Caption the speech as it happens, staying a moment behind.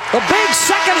The big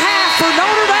second half for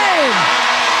Notre Dame.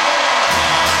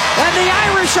 And the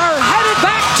Irish are headed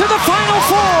back to the Final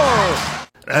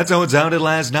Four. That's how it sounded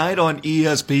last night on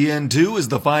ESPN2 as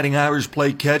the Fighting Irish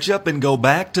play catch-up and go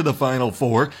back to the Final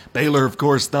Four. Baylor, of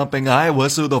course, thumping Iowa,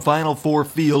 so the Final Four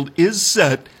field is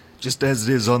set, just as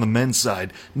it is on the men's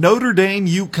side. Notre Dame,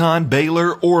 UConn,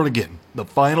 Baylor, Oregon. The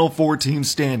Final Four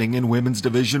teams standing in Women's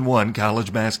Division I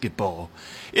college basketball.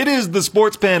 It is the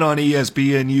SportsPen on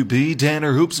ESPN UP.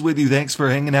 Tanner Hoops with you. Thanks for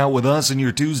hanging out with us on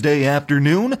your Tuesday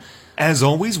afternoon. As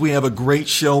always, we have a great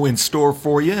show in store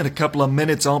for you. In a couple of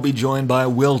minutes, I'll be joined by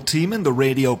Will Tiemann, the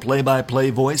radio play-by-play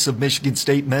voice of Michigan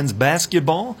State men's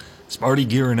basketball. Sparty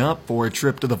gearing up for a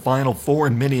trip to the Final Four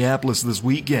in Minneapolis this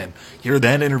weekend. Hear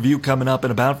that interview coming up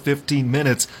in about 15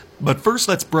 minutes. But first,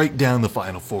 let's break down the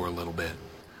Final Four a little bit.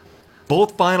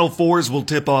 Both Final Fours will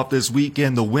tip off this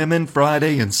weekend, the women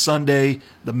Friday and Sunday,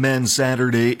 the men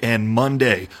Saturday and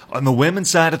Monday. On the women's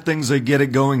side of things, they get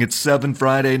it going at 7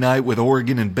 Friday night with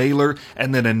Oregon and Baylor,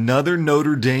 and then another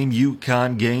Notre Dame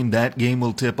UConn game. That game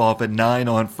will tip off at 9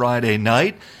 on Friday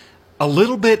night. A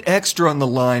little bit extra on the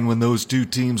line when those two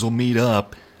teams will meet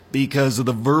up because of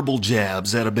the verbal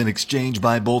jabs that have been exchanged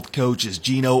by both coaches,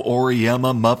 Gino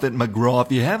Auriemma, Muffet McGraw.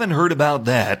 If you haven't heard about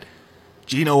that,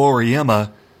 Gino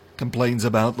Auriemma complains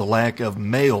about the lack of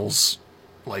males,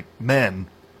 like men,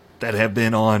 that have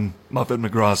been on Muffet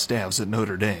McGraw's staffs at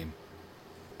Notre Dame.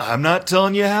 I'm not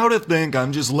telling you how to think,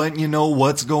 I'm just letting you know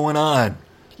what's going on.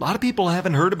 A lot of people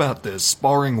haven't heard about this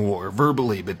sparring war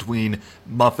verbally between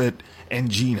Muffet and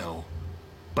Gino.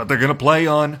 But they're going to play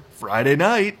on Friday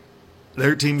night.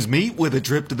 Their teams meet with a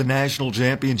trip to the national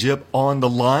championship on the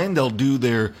line. They'll do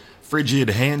their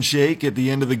frigid handshake at the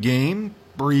end of the game.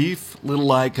 Brief,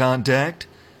 little eye contact.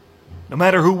 No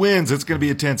matter who wins, it's going to be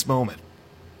a tense moment.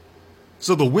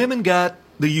 So the women got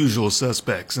the usual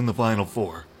suspects in the Final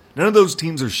Four. None of those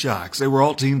teams are shocks. They were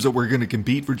all teams that were going to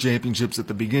compete for championships at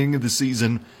the beginning of the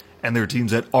season, and they're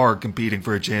teams that are competing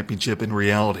for a championship in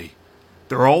reality.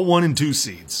 They're all 1 and 2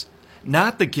 seeds.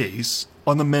 Not the case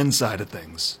on the men's side of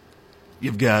things.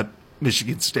 You've got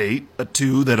Michigan State, a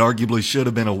 2 that arguably should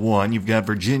have been a 1. You've got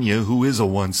Virginia, who is a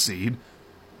 1 seed.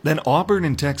 Then Auburn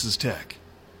and Texas Tech.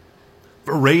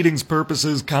 For ratings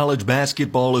purposes, college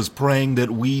basketball is praying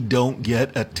that we don't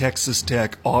get a Texas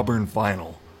Tech-Auburn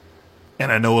final.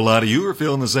 And I know a lot of you are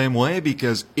feeling the same way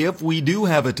because if we do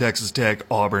have a Texas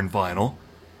Tech-Auburn final,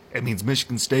 it means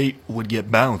Michigan State would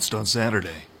get bounced on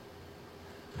Saturday.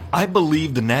 I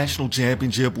believe the national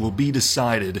championship will be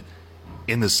decided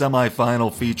in the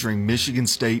semifinal featuring Michigan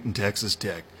State and Texas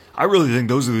Tech. I really think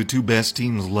those are the two best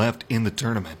teams left in the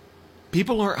tournament.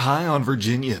 People aren't high on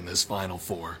Virginia in this Final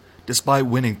Four. Despite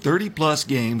winning 30-plus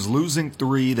games, losing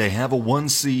 3, they have a 1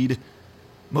 seed.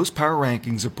 Most power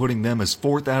rankings are putting them as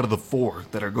 4th out of the 4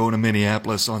 that are going to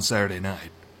Minneapolis on Saturday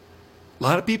night. A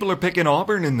lot of people are picking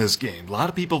Auburn in this game. A lot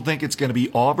of people think it's going to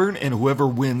be Auburn and whoever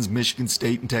wins Michigan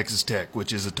State and Texas Tech,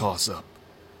 which is a toss-up.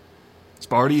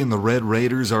 Sparty and the Red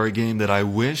Raiders are a game that I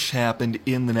wish happened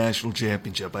in the national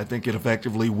championship. I think it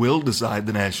effectively will decide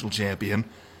the national champion,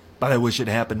 but I wish it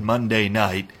happened Monday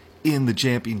night in the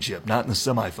championship, not in the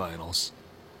semifinals.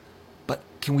 But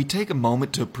can we take a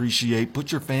moment to appreciate,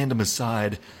 put your fandom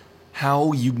aside,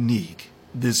 how unique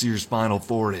this year's Final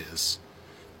Four is?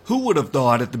 Who would have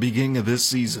thought at the beginning of this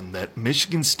season that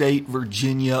Michigan State,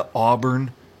 Virginia,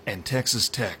 Auburn, and Texas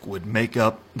Tech would make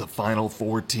up the Final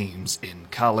Four teams in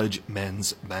college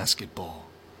men's basketball?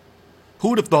 Who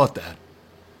would have thought that?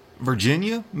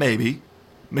 Virginia? Maybe.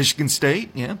 Michigan State?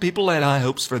 Yeah, people had high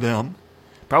hopes for them.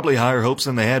 Probably higher hopes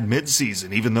than they had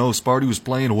mid-season. Even though Sparty was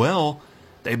playing well,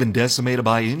 they've been decimated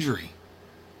by injury.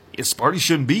 Yeah, Sparty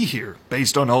shouldn't be here,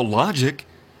 based on all logic,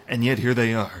 and yet here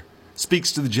they are.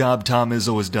 Speaks to the job Tom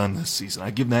Izzo has done this season.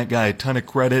 I give that guy a ton of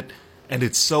credit, and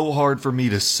it's so hard for me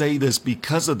to say this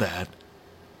because of that,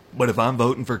 but if I'm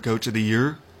voting for Coach of the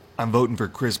Year, I'm voting for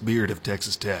Chris Beard of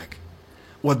Texas Tech.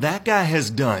 What that guy has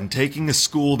done, taking a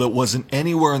school that wasn't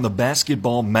anywhere on the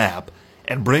basketball map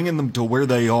and bringing them to where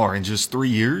they are in just 3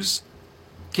 years,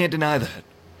 can't deny that.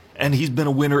 And he's been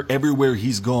a winner everywhere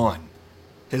he's gone.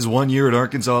 His 1 year at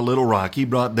Arkansas Little Rock, he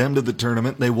brought them to the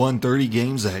tournament. They won 30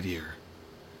 games that year.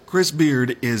 Chris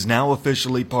Beard is now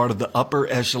officially part of the upper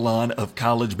echelon of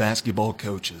college basketball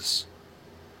coaches.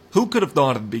 Who could have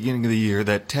thought at the beginning of the year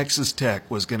that Texas Tech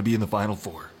was going to be in the Final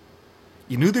Four?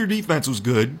 You knew their defense was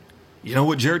good. You know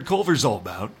what Jared Culver's all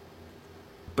about.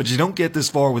 But you don't get this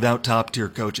far without top-tier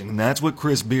coaching, and that's what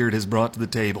Chris Beard has brought to the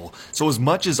table. So as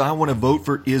much as I want to vote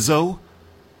for Izzo,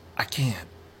 I can't.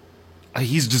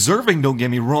 He's deserving, don't get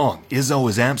me wrong. Izzo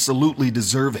is absolutely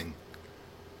deserving.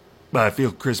 But I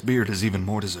feel Chris Beard is even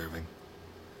more deserving.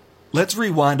 Let's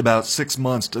rewind about 6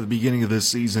 months to the beginning of this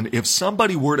season. If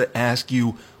somebody were to ask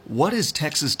you, what is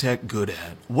Texas Tech good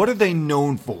at? What are they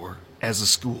known for as a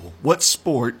school? What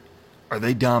sport are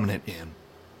they dominant in?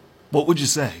 What would you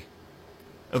say?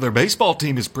 Their baseball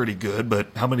team is pretty good, but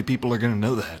how many people are going to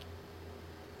know that?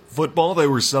 Football, they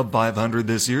were sub 500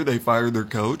 this year. They fired their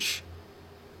coach.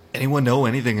 Anyone know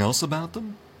anything else about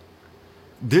them?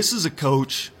 This is a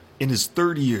coach in his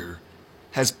third year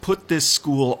has put this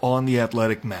school on the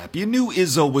athletic map. You knew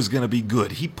Izzo was going to be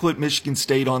good. He put Michigan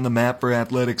State on the map for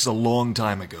athletics a long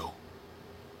time ago.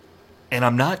 And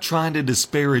I'm not trying to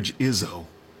disparage Izzo,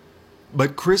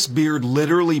 but Chris Beard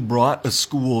literally brought a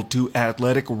school to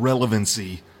athletic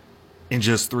relevancy in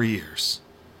just 3 years.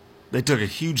 They took a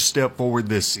huge step forward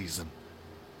this season.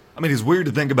 I mean, it's weird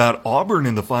to think about Auburn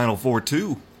in the Final Four,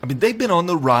 too. I mean, they've been on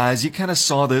the rise. You kind of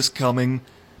saw this coming,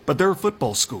 but they're a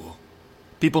football school.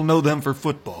 People know them for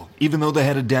football, even though they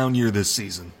had a down year this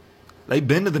season. They've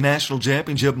been to the national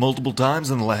championship multiple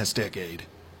times in the last decade.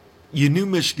 You knew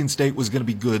Michigan State was going to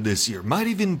be good this year. Might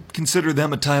even consider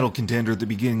them a title contender at the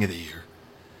beginning of the year.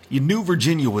 You knew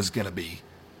Virginia was going to be.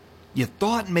 You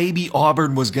thought maybe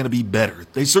Auburn was going to be better.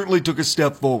 They certainly took a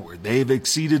step forward. They have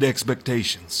exceeded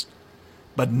expectations.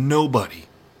 But nobody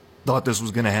thought this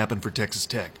was going to happen for Texas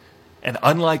Tech. And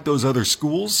unlike those other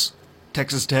schools,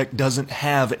 Texas Tech doesn't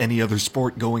have any other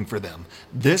sport going for them.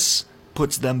 This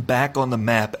puts them back on the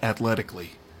map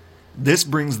athletically. This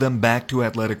brings them back to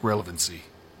athletic relevancy.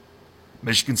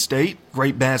 Michigan State,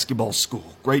 great basketball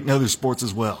school. Great in other sports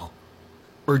as well.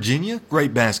 Virginia,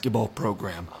 great basketball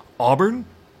program. Auburn,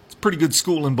 it's a pretty good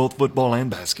school in both football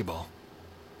and basketball.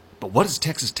 But what does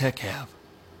Texas Tech have?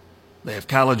 They have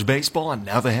college baseball, and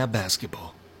now they have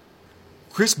basketball.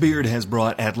 Chris Beard has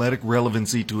brought athletic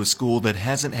relevancy to a school that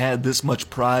hasn't had this much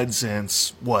pride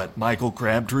since, Michael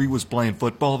Crabtree was playing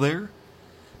football there?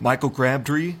 Michael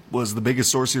Crabtree was the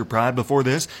biggest source of your pride before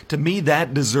this? To me,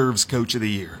 that deserves Coach of the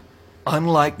Year.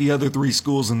 Unlike the other three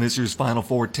schools in this year's Final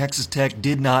Four, Texas Tech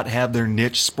did not have their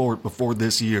niche sport before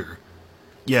this year.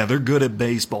 Yeah, they're good at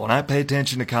baseball, and I pay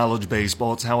attention to college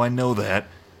baseball. It's how I know that.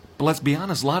 But let's be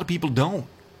honest, a lot of people don't.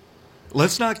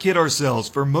 Let's not kid ourselves.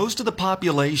 For most of the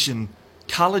population,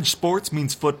 college sports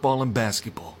means football and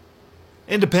basketball.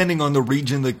 And depending on the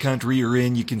region of the country you're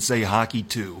in, you can say hockey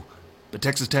too. But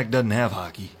Texas Tech doesn't have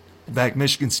hockey. In fact,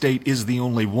 Michigan State is the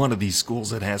only one of these schools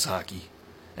that has hockey.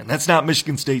 And that's not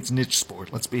Michigan State's niche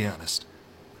sport, let's be honest.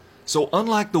 So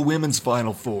unlike the women's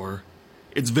Final Four,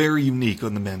 it's very unique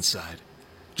on the men's side.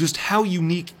 Just how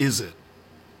unique is it?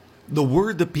 The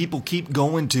word that people keep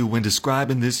going to when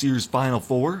describing this year's Final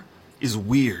Four is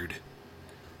weird.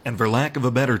 And for lack of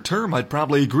a better term, I'd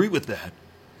probably agree with that.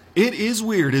 It is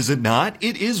weird, is it not?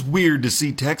 It is weird to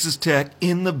see Texas Tech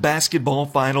in the basketball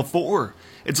Final Four.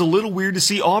 It's a little weird to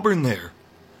see Auburn there.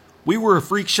 We were a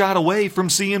freak shot away from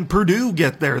seeing Purdue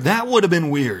get there. That would have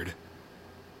been weird.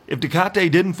 If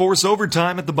Tecate didn't force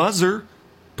overtime at the buzzer,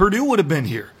 Purdue would have been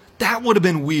here. That would have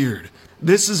been weird.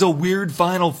 This is a weird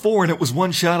Final Four, and it was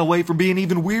one shot away from being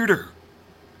even weirder.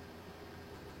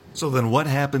 So then what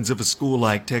happens if a school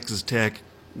like Texas Tech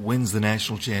wins the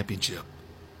national championship?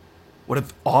 What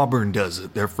if Auburn does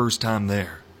it their first time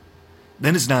there?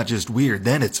 Then it's not just weird,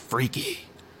 then it's freaky.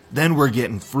 Then we're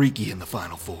getting freaky in the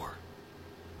Final Four.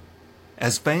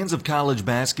 As fans of college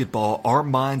basketball, our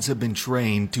minds have been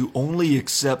trained to only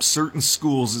accept certain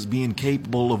schools as being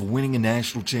capable of winning a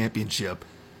national championship,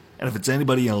 and if it's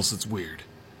anybody else, it's weird.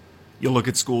 You look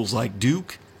at schools like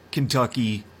Duke,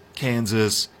 Kentucky,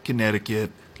 Kansas,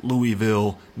 Connecticut,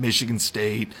 Louisville, Michigan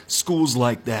State, schools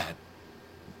like that.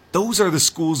 Those are the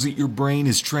schools that your brain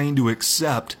is trained to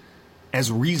accept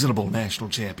as reasonable national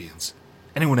champions.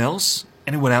 Anyone else,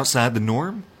 anyone outside the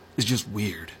norm, is just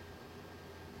weird.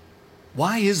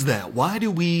 Why is that? Why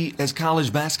do we, as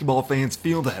college basketball fans,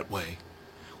 feel that way?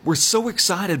 We're so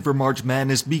excited for March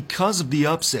Madness because of the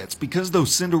upsets, because of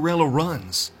those Cinderella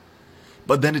runs.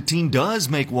 But then a team does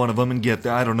make one of them and get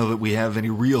there. I don't know that we have any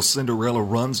real Cinderella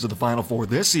runs to the Final Four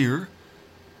this year.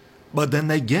 But then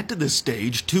they get to this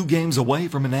stage, 2 games away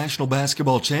from a national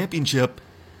basketball championship,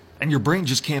 and your brain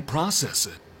just can't process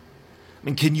it. I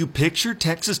mean, can you picture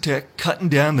Texas Tech cutting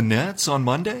down the nets on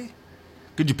Monday?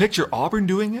 Could you picture Auburn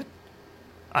doing it?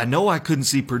 I know I couldn't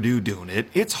see Purdue doing it.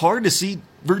 It's hard to see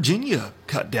Virginia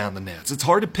cut down the nets. It's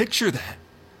hard to picture that.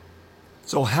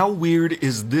 So how weird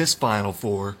is this Final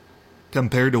Four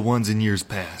compared to ones in years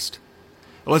past?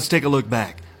 Let's take a look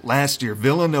back. Last year,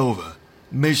 Villanova,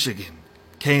 Michigan,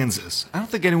 Kansas. I don't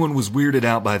think anyone was weirded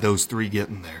out by those 3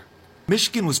 getting there.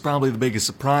 Michigan was probably the biggest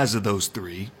surprise of those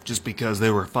 3, just because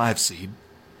they were a 5 seed.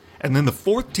 And then the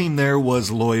 4th team there was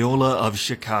Loyola of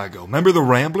Chicago. Remember the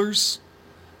Ramblers?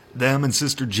 Them and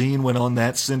Sister Jean went on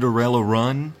that Cinderella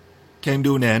run, came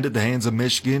to an end at the hands of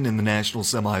Michigan in the national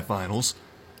semifinals.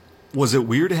 Was it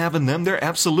weird having them there?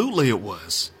 Absolutely it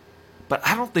was. But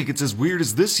I don't think it's as weird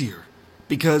as this year,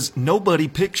 because nobody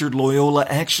pictured Loyola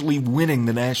actually winning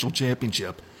the national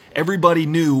championship. Everybody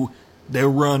knew their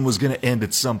run was going to end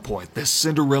at some point. This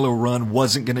Cinderella run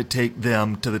wasn't going to take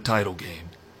them to the title game.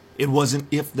 It wasn't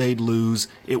if they'd lose,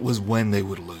 it was when they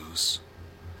would lose.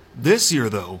 This year,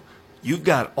 though, you've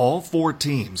got all four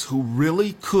teams who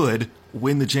really could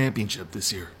win the championship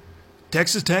this year.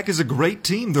 Texas Tech is a great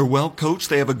team. They're well coached.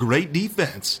 They have a great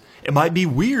defense. It might be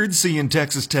weird seeing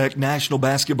Texas Tech national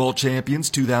basketball champions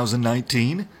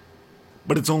 2019,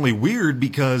 but it's only weird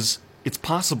because it's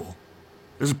possible.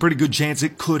 There's a pretty good chance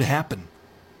it could happen.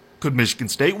 Could Michigan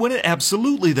State win it?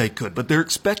 Absolutely they could, but they're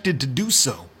expected to do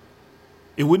so.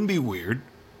 It wouldn't be weird.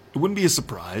 It wouldn't be a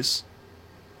surprise.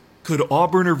 Could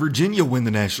Auburn or Virginia win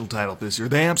the national title this year?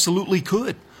 They absolutely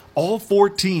could. All four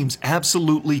teams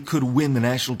absolutely could win the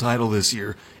national title this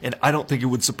year, and I don't think it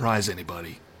would surprise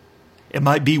anybody. It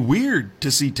might be weird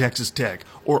to see Texas Tech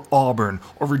or Auburn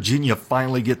or Virginia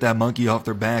finally get that monkey off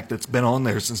their back that's been on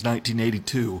there since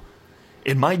 1982.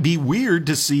 It might be weird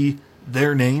to see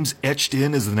their names etched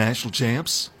in as the national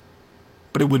champs,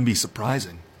 but it wouldn't be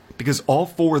surprising because all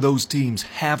four of those teams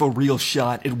have a real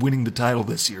shot at winning the title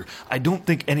this year. I don't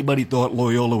think anybody thought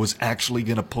Loyola was actually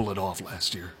going to pull it off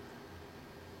last year.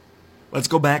 Let's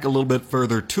go back a little bit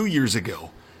further. 2 years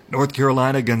ago, North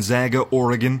Carolina, Gonzaga,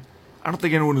 Oregon. I don't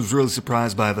think anyone was really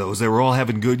surprised by those. They were all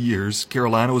having good years.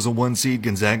 Carolina was a 1 seed,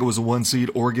 Gonzaga was a 1 seed,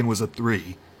 Oregon was a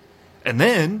 3. And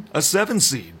then a 7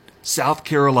 seed, South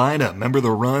Carolina. Remember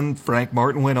the run Frank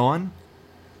Martin went on?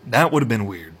 That would have been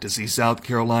weird to see South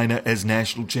Carolina as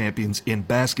national champions in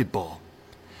basketball.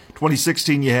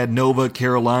 2016, you had Nova,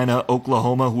 Carolina,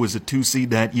 Oklahoma, who was a 2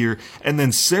 seed that year, and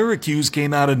then Syracuse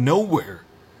came out of nowhere,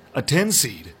 a 10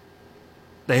 seed.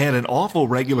 They had an awful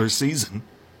regular season.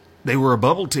 They were a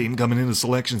bubble team coming into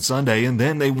Selection Sunday, and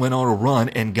then they went on a run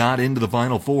and got into the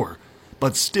Final Four.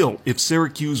 But still, if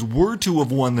Syracuse were to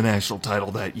have won the national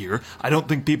title that year, I don't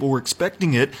think people were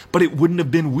expecting it, but it wouldn't have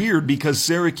been weird because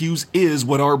Syracuse is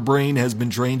what our brain has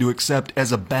been trained to accept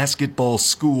as a basketball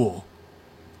school.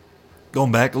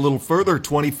 Going back a little further,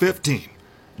 2015,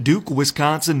 Duke,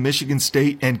 Wisconsin, Michigan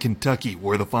State, and Kentucky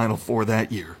were the Final Four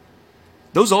that year.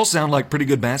 Those all sound like pretty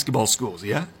good basketball schools,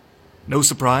 yeah? No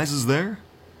surprises there?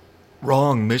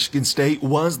 Wrong. Michigan State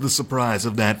was the surprise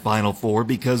of that Final Four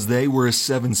because they were a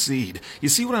 7 seed. You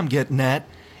see what I'm getting at?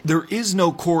 There is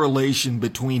no correlation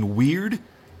between weird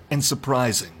and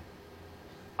surprising.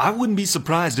 I wouldn't be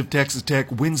surprised if Texas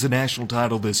Tech wins the national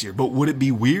title this year, but would it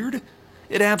be weird?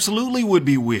 It absolutely would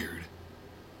be weird.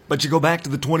 But you go back to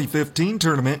the 2015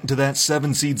 tournament and to that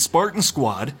 7 seed Spartan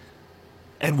squad,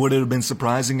 and would it have been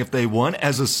surprising if they won?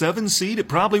 As a 7 seed, it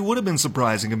probably would have been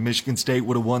surprising if Michigan State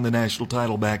would have won the national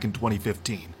title back in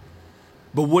 2015.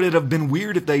 But would it have been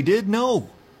weird if they did?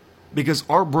 No. Because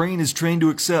our brain is trained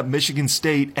to accept Michigan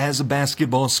State as a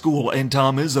basketball school and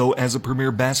Tom Izzo as a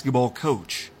premier basketball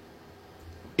coach.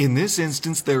 In this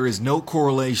instance, there is no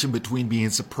correlation between being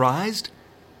surprised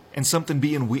and something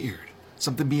being weird,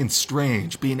 something being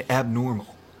strange, being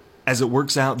abnormal. As it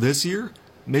works out this year,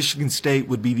 Michigan State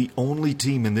would be the only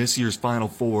team in this year's Final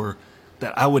Four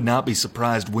that I would not be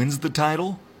surprised wins the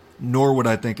title, nor would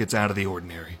I think it's out of the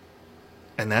ordinary.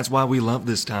 And that's why we love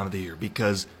this time of the year,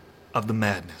 because of the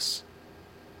madness.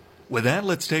 With that,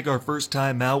 let's take our first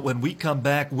time out. When we come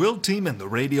back, Will Tiemann, the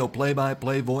radio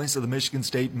play-by-play voice of the Michigan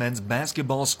State men's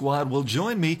basketball squad, will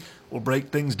join me. We'll break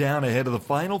things down ahead of the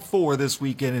Final Four this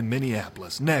weekend in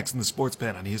Minneapolis. Next in the Sports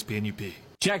Pen on ESPN UP.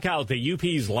 Check out the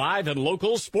UP's live and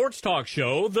local sports talk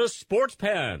show, The Sports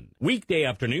Pen. Weekday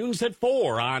afternoons at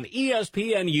 4 on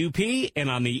ESPN UP and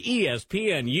on the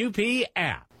ESPN UP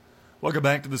app. Welcome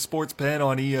back to the Sports Pen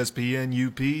on ESPN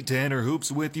UP. Tanner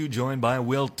Hoops with you, joined by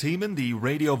Will Tiemann, the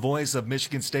radio voice of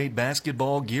Michigan State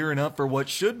basketball, gearing up for what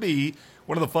should be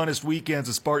one of the funnest weekends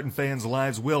of Spartan fans'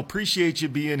 lives. Will, appreciate you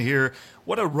being here.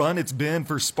 What a run it's been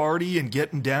for Sparty and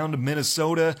getting down to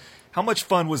Minnesota. How much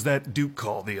fun was that Duke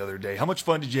call the other day? How much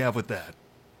fun did you have with that?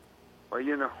 Well,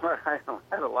 you know what? I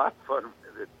had a lot of fun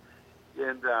with it.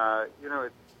 And, you know,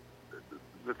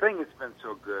 the thing that's been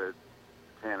so good,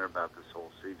 Tanner, about this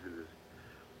whole season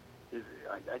is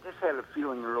I just had a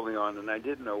feeling early on, and I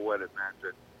didn't know what it meant,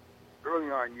 that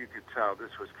early on you could tell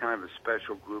this was kind of a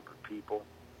special group of people.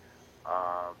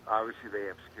 Obviously they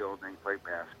have skill, they can play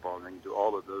basketball, they can do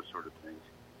all of those sort of things.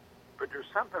 But there's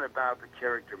something about the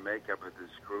character makeup of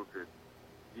this group that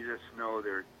you just know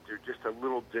they're just a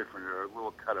little different or a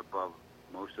little cut above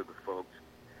most of the folks.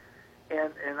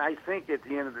 And I think at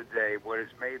the end of the day, what has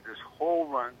made this whole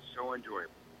run so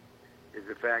enjoyable is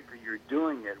the fact that you're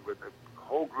doing it with a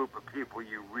whole group of people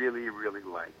you really, really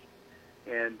like.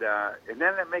 And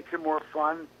then it makes it more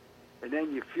fun, and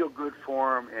then you feel good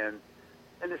for them.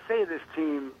 And to say this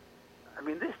team, I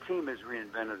mean, this team has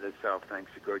reinvented itself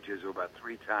thanks to Coach Izzo about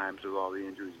 3 times with all the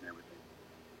injuries and everything.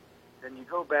 Then you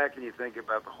go back and you think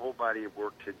about the whole body of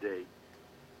work to date.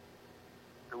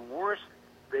 The worst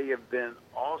they have been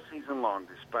all season long,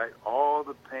 despite all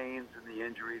the pains and the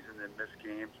injuries and the missed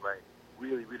games by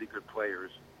really, really good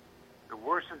players. The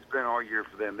worst it's been all year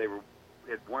for them. They were,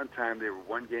 at one time, they were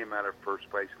 1 game out of first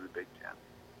place in the Big Ten.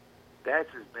 That's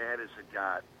as bad as it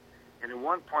got. And at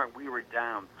one point, we were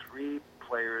down 3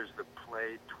 players that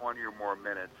played 20 or more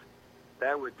minutes.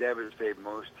 That would devastate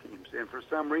most teams. And for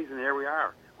some reason, here we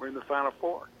are. We're in the Final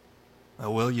Four.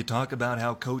 Well, you talk about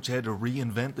how Coach had to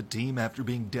reinvent the team after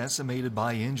being decimated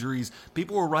by injuries.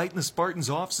 People were writing the Spartans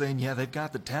off saying, yeah, they've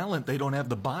got the talent, they don't have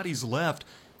the bodies left.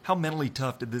 How mentally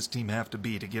tough did this team have to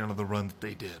be to get on the run that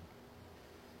they did?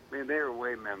 Man, they were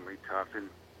way mentally tough. And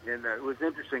it was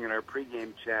interesting in our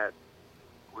pregame chat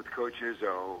with Coach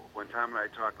Izzo, when Tom and I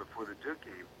talked before the Duke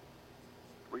game,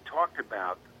 we talked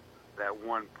about that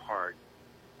one part,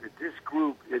 that this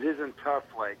group, it isn't tough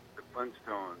like the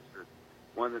Flintstones that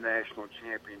won the national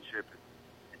championship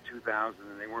in 2000,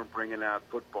 and they weren't bringing out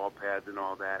football pads and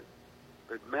all that.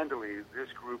 But mentally, this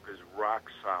group is rock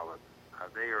solid.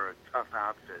 They are a tough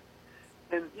outfit.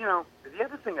 And, you know, the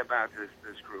other thing about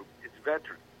this group, it's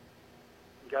veteran.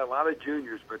 You got a lot of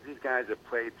juniors, but these guys have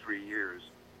played 3 years,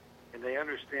 and they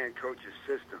understand Coach's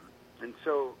system. And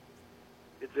so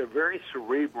it's a very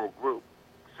cerebral group.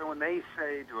 So when they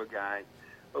say to a guy,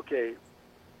 okay,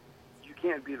 you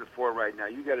can't be the 4 right now,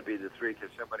 you got to be the 3 because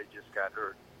somebody just got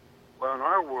hurt. Well, in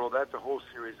our world, that's a whole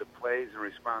series of plays and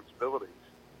responsibilities.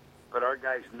 But our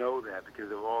guys know that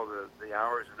because of all the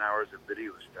hours and hours of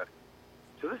video study.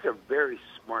 So this is a very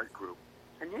smart group.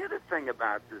 And the other thing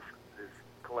about this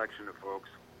collection of folks,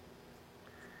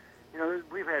 you know,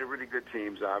 we've had really good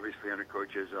teams, obviously, under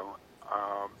Coach Izzo.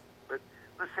 But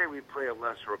let's say we play a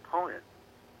lesser opponent.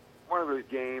 One of those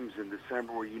games in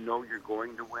December where you know you're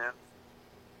going to win,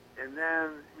 and then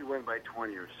you win by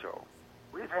 20 or so.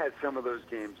 We've had some of those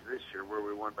games this year where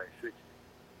we won by 60.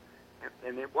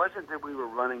 And it wasn't that we were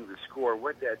running the score.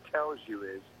 What that tells you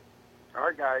is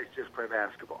our guys just play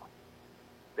basketball.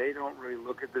 They don't really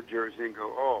look at the jersey and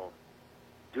go, oh,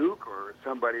 Duke or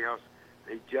somebody else.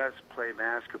 They just play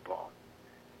basketball.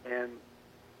 And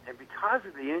because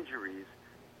of the injuries,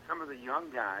 some of the young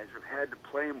guys have had to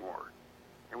play more.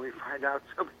 And we find out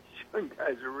some of these young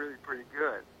guys are really pretty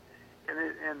good.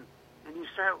 And you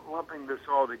start lumping this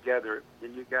all together,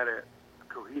 and you got a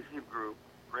cohesive group,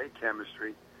 great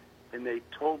chemistry, and they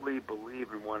totally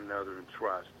believe in one another and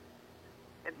trust.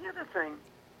 And the other thing,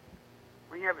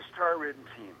 when you have a star-ridden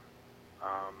team,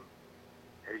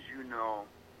 as you know,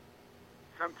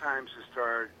 sometimes the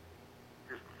star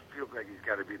just feels like he's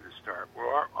got to be the star.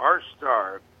 Well, our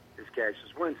star is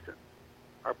Cassius Winston,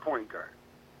 our point guard,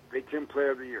 Big Ten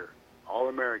Player of the Year,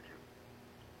 All-American.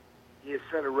 He has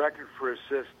set a record for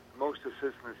most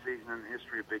assists in the season in the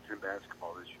history of Big Ten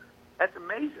basketball this year. That's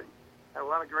amazing. Had a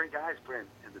lot of great guys playing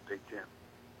in the Big Ten.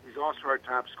 He's also our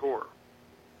top scorer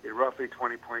at roughly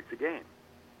 20 points a game.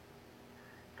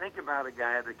 Think about a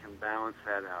guy that can balance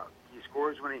that out. He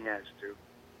scores when he has to,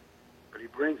 but he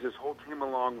brings his whole team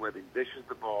along with him, dishes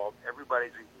the ball,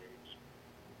 everybody's engaged.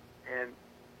 And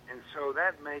so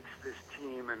that makes this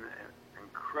team an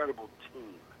incredible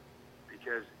team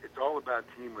because it's all about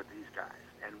team with these guys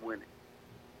and winning.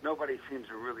 Nobody seems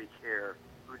to really care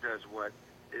who does what.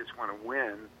 They just want to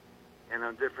win. And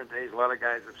on different days, a lot of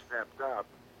guys have stepped up.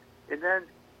 And then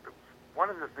one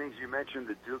of the things you mentioned,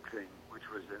 the Duke thing, which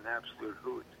was an absolute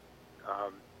hoot.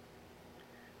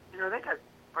 You know, they got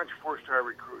a bunch of 4-star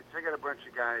recruits. They got a bunch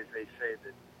of guys they say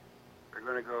that are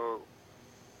going to go,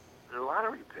 they're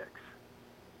lottery picks.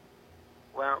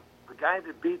 Well, the guy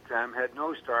that beat them had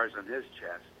no stars on his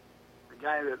chest. The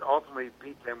guy that ultimately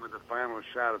beat them with the final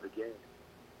shot of the game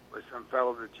was some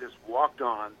fellow that just walked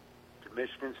on to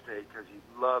Michigan State because he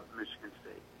loved Michigan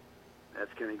State.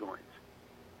 That's Kenny Goins.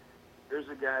 Here's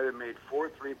a guy that made 4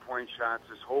 3-point shots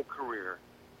his whole career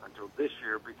until this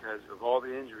year because of all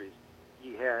the injuries.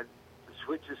 He had to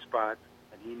switch his spot,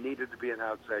 and he needed to be an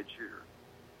outside shooter.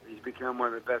 He's become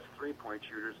one of the best 3-point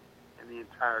shooters in the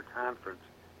entire conference,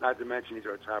 not to mention he's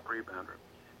our top rebounder.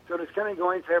 So does Kenny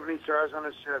Goins have any stars on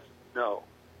his chest? No.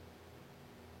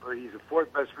 But he's the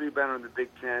 4th best rebounder in the Big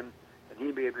Ten, and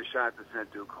he made the shot that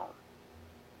sent Duke home.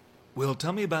 Will,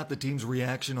 tell me about the team's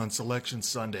reaction on Selection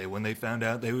Sunday when they found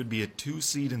out they would be a 2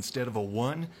 seed instead of a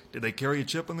 1. Did they carry a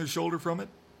chip on their shoulder from it?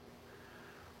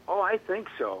 Oh, I think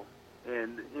so.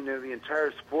 And, the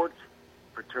entire sports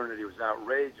fraternity was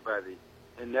outraged by the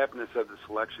ineptness of the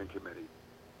selection committee.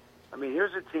 I mean,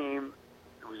 here's a team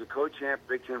that was a co-champ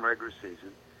Big Ten regular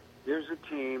season. Here's a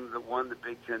team that won the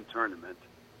Big Ten tournament.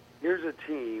 Here's a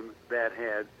team that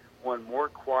had won more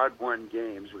quad one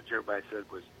games, which everybody said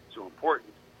was so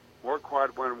important, more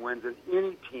quad one wins than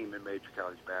any team in major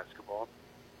college basketball.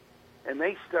 And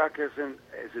they stuck us in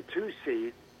as a 2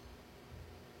 seed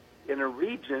in a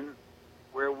region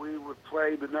where we would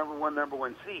play the number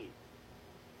one seed.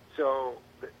 So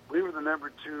we were the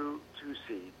number two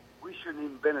seed. We shouldn't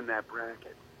even been in that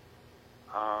bracket.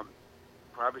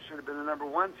 Probably should have been the number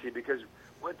 1 seed because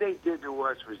what they did to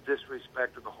us was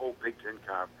disrespect to the whole Big Ten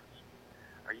Conference.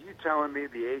 Are you telling me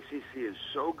the ACC is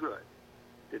so good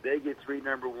that they get 3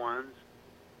 number 1s?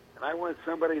 And I want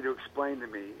somebody to explain to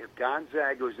me, if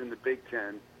Gonzaga was in the Big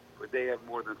Ten, would they have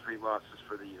more than 3 losses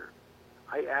for the year?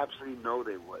 I absolutely know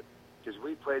they would, because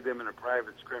we played them in a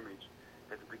private scrimmage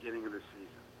at the beginning of the season.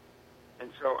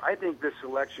 And so I think this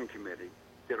selection committee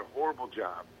did a horrible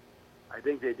job. I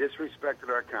think they disrespected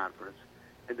our conference.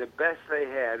 And the best they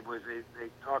had was they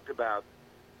talked about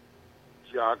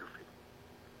geography.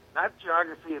 Not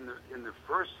geography in the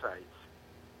first sites,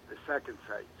 the second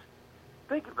sites.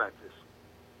 Think about this.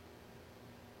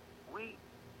 We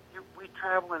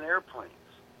travel in airplanes.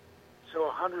 So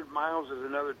 100 miles is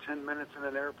another 10 minutes in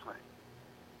an airplane.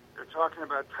 They're talking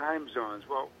about time zones.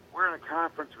 Well, we're in a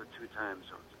conference with 2 time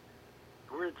zones.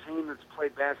 We're a team that's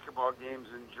played basketball games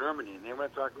in Germany, and they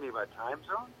want to talk to me about time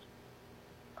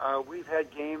zones? We've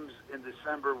had games in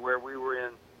December where we were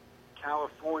in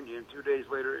California and 2 days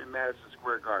later in Madison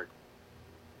Square Garden.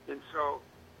 And so,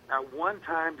 not one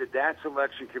time did that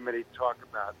selection committee talk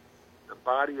about the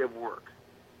body of work.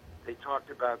 They talked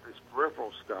about this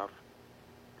peripheral stuff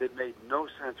that made no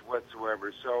sense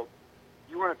whatsoever. So,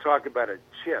 you want to talk about a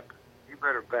chip, you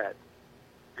better bet,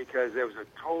 because there was a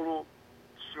total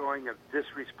showing of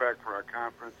disrespect for our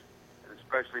conference, and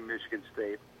especially Michigan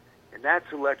State. And that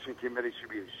selection committee should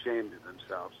be ashamed of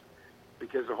themselves,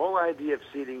 because the whole idea of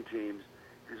seeding teams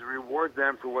is to reward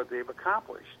them for what they've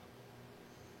accomplished.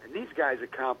 And these guys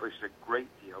accomplished a great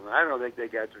deal, and I don't think they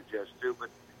got their just due, but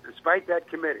despite that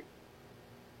committee,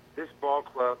 this ball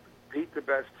club beat the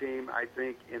best team, I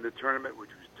think, in the tournament, which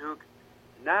was Duke.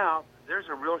 Now, there's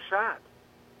a real shot.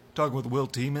 Talking with Will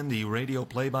Tiemann, the radio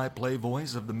play-by-play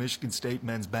voice of the Michigan State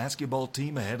men's basketball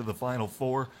team ahead of the Final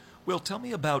Four. Will, tell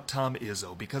me about Tom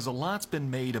Izzo, because a lot's been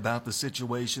made about the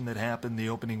situation that happened the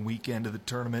opening weekend of the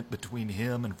tournament between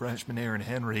him and freshman Aaron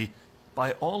Henry.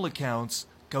 By all accounts,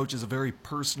 Coach is a very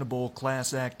personable,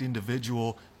 class-act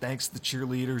individual. Thanks the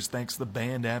cheerleaders, thanks the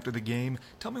band after the game.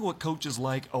 Tell me what Coach is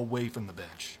like away from the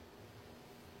bench.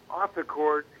 Off the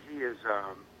court, he is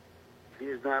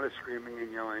not a screaming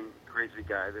and yelling crazy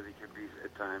guy that he can be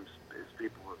at times, as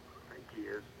people think he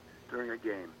is during a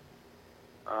game.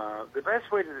 The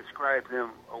best way to describe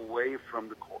him away from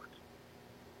the court,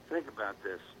 think about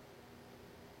this.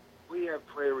 We have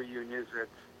player reunions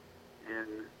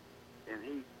and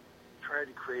he tried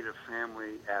to create a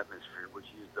family atmosphere, which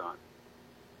he's done.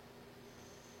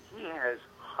 He has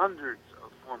hundreds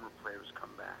of former players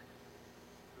come back,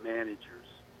 managers,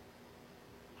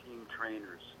 team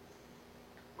trainers.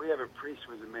 We have a priest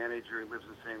who was a manager. He lives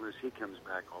in St. Louis. He comes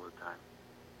back all the time.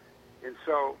 And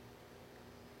so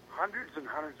hundreds and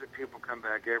hundreds of people come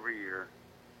back every year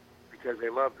because they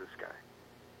love this guy.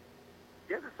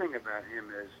 The other thing about him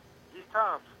is he's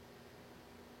tough.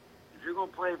 If you're going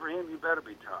to play for him, you better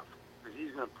be tough, because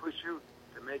he's going to push you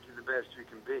to make you the best you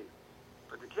can be.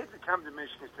 But the kids that come to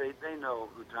Michigan State, they know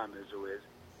who Tom Izzo is.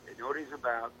 They know what he's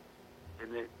about,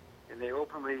 and they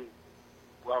openly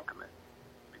welcome it,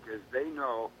 because they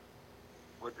know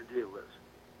what the deal is.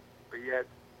 But yet,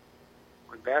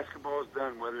 when basketball is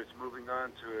done, whether it's moving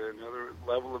on to another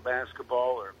level of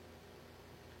basketball or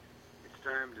it's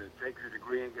time to take your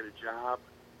degree and get a job,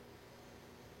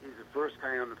 he's the first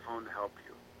guy on the phone to help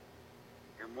you.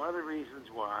 And one of the reasons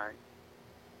why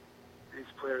these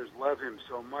players love him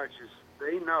so much is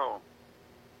they know,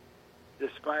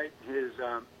 despite his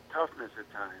toughness at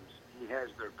times, he has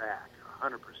their back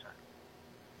 100%.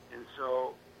 And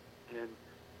so, and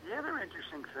the other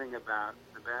interesting thing about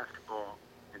the basketball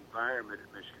environment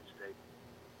at Michigan State,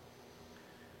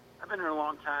 I've been here a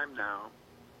long time now,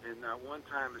 and not one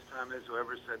time has Tom Izzo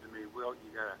ever said to me, "Will,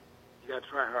 you gotta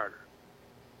try harder.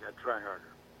 You gotta try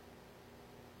harder."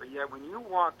 But yet, when you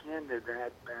walk into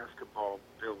that basketball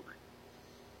building,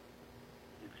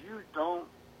 if you don't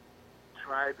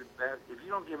try the best, if you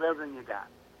don't give everything you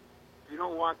got, if you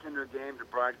don't walk into a game to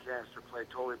broadcast or play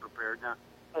totally prepared, now,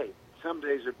 hey, some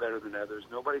days are better than others.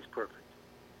 Nobody's perfect.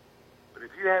 But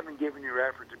if you haven't given your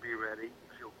effort to be ready, you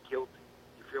feel guilty.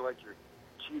 You feel like you're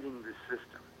cheating the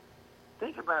system.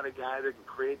 Think about a guy that can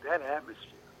create that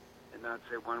atmosphere and not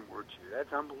say one word to you.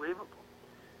 That's unbelievable.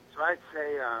 So I'd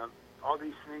say all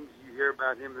these things you hear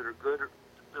about him that are good,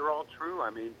 they're all true. I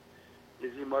mean,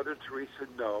 is he Mother Teresa?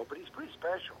 No, but he's pretty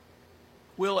special.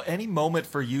 Will, any moment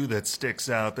for you that sticks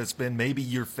out that's been maybe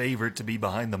your favorite to be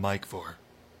behind the mic for?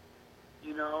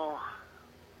 You know,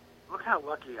 look how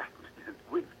lucky I've been.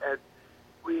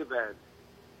 We have had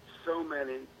so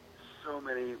many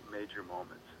major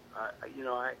moments.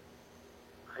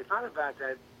 I thought about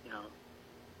that,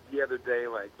 the other day,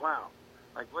 like, wow,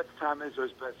 like what's Tom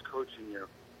Izzo's best coaching year?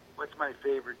 What's my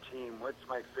favorite team? What's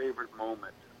my favorite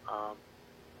moment?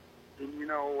 And you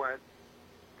know what?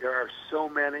 There are so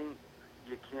many,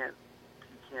 you can't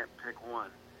pick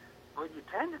one. What you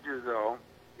tend to do, though,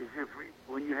 is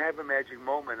when you have a magic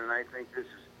moment, and I think this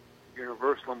is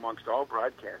universal amongst all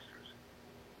broadcasters,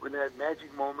 when that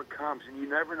magic moment comes, and you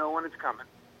never know when it's coming,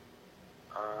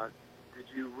 did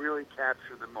you really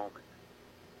capture the moment?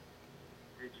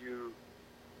 Did you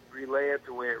relay it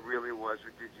the way it really was,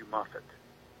 or did you muff it?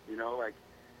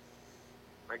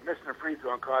 Like missing a free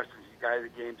throw and costing you guy of the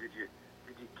game. Did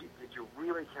you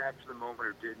really capture the moment,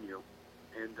 or didn't you?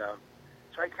 And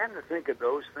so I tend to think of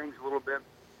those things a little bit.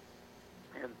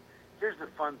 And here's the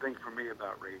fun thing for me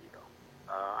about radio.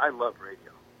 I love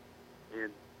radio,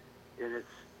 and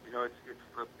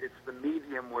it's the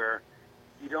medium where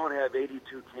you don't have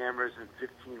 82 cameras and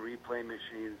 15 replay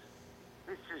machines.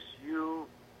 It's just you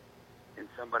and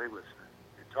somebody listening.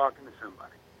 You're talking to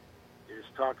somebody. You're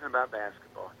just talking about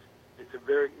basketball. It's a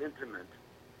very intimate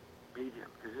medium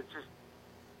because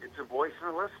it's a voice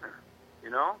and a listener,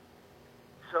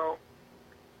 So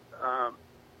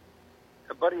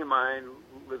a buddy of mine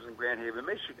lives in Grand Haven,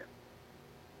 Michigan.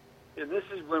 And this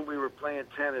is when we were playing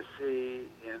Tennessee,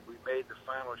 and we made the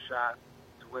final shot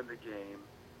to win the game.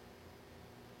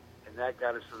 And that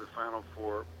got us to the Final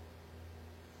Four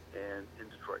and in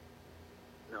Detroit.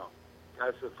 No, got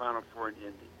us to the Final Four in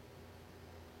Indy.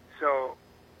 So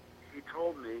he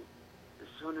told me as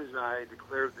soon as I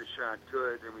declared the shot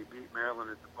good and we beat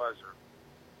Maryland at the buzzer,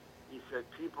 he said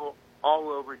people all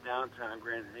over downtown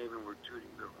Grand Haven were tooting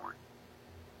their horn.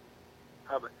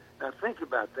 Now think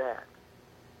about that.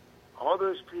 All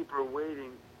those people are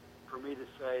waiting for me to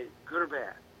say good or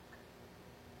bad.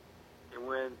 And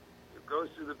when it goes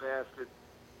through the basket,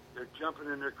 they're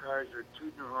jumping in their cars, they're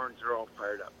tooting their horns, they're all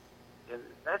fired up. And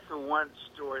that's the one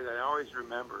story that I always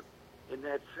remember. In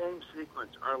that same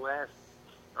sequence, our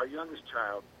youngest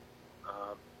child,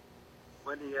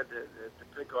 Wendy had to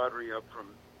pick Audrey up from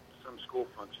some school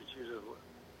function. She was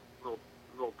a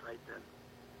little tight then.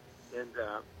 And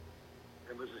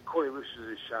it was Corey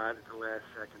Lucius' shot at the last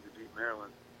second to beat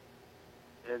Maryland.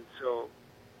 And so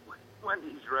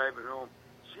Wendy's driving home.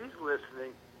 She's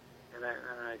listening, and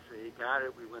I say, "You got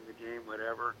it. We win the game,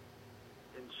 whatever."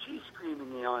 And she's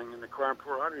screaming, yelling in the car, and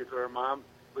poor Audrey thought her mom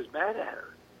was mad at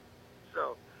her.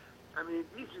 So, I mean,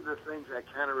 these are the things I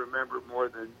kind of remember more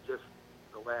than just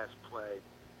the last play.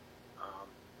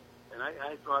 And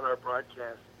I thought our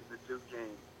broadcast in the Duke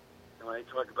game, and when I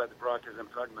talk about the broadcast, I'm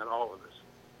talking about all of us.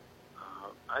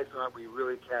 I thought we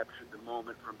really captured the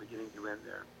moment from beginning to end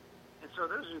there. And so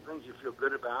those are the things you feel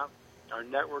good about. Our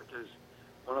network has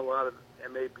won a lot of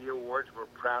MAB awards. We're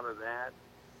proud of that.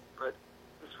 But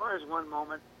as far as one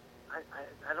moment,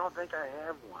 I don't think I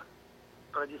have one.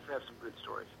 But I just have some good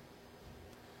stories.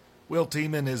 Will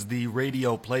Tiemann is the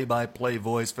radio play-by-play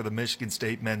voice for the Michigan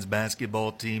State men's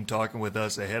basketball team, talking with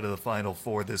us ahead of the Final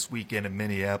Four this weekend in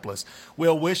Minneapolis.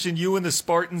 Will, wishing you and the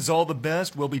Spartans all the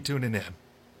best. We'll be tuning in.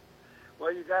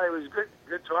 Well, you got it. It was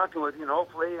good talking with you. And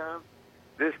hopefully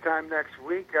this time next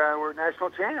week we're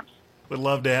national champs. Would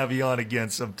love to have you on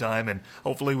again sometime, and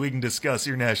hopefully we can discuss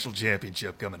your national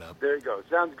championship coming up. There you go.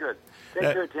 Sounds good. Take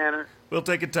care, Tanner. We'll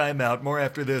take a timeout. More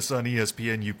after this on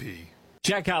ESPN UP.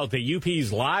 Check out the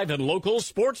UP's live and local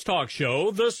sports talk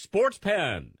show, The Sports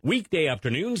Pen. Weekday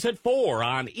afternoons at 4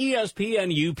 on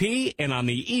ESPN UP and on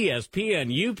the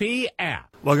ESPN UP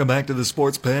app. Welcome back to the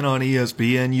Sports Pen on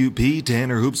ESPN UP.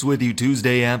 Tanner Hoops with you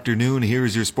Tuesday afternoon.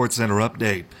 Here's your Sports Center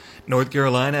update. North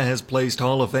Carolina has placed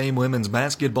Hall of Fame women's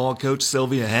basketball coach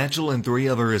Sylvia Hatchell and 3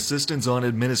 of her assistants on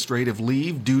administrative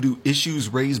leave due to issues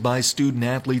raised by student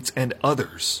athletes and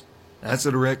others. That's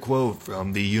a direct quote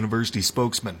from the university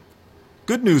spokesman.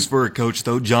 Good news for a coach,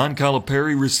 though. John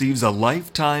Calipari receives a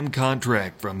lifetime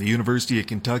contract from the University of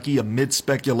Kentucky amid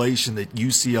speculation that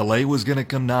UCLA was going to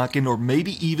come knocking, or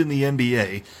maybe even the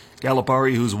NBA.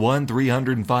 Calipari, who's won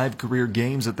 305 career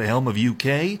games at the helm of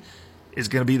UK, is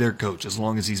going to be their coach as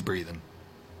long as he's breathing.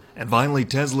 And finally,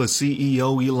 Tesla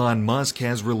CEO Elon Musk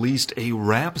has released a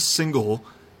rap single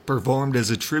performed as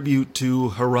a tribute to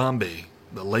Harambe,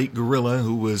 the late gorilla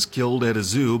who was killed at a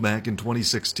zoo back in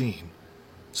 2016.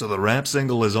 So the rap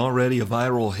single is already a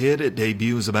viral hit. It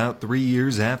debuts about 3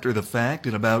 years after the fact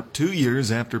and about 2 years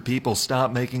after people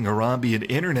stopped making Harambe an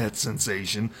internet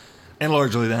sensation. And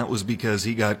largely that was because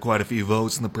he got quite a few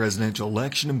votes in the presidential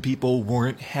election and people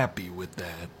weren't happy with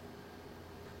that.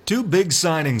 Two big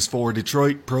signings for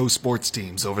Detroit pro sports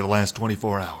teams over the last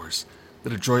 24 hours. The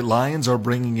Detroit Lions are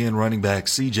bringing in running back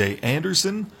C.J.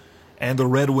 Anderson, and the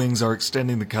Red Wings are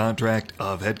extending the contract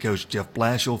of head coach Jeff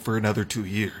Blashill for another 2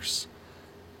 years.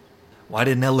 Why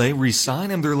didn't L.A.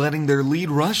 re-sign him? They're letting their lead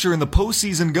rusher in the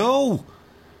postseason go.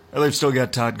 Well, they've still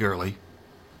got Todd Gurley.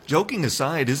 Joking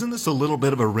aside, isn't this a little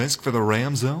bit of a risk for the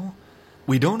Rams, though?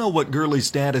 We don't know what Gurley's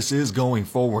status is going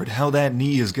forward, how that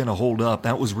knee is going to hold up.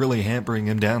 That was really hampering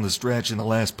him down the stretch in the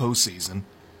last postseason.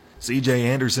 C.J.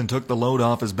 Anderson took the load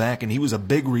off his back, and he was a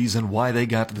big reason why they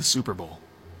got to the Super Bowl.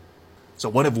 So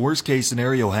what if worst-case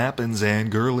scenario happens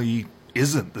and Gurley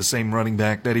isn't the same running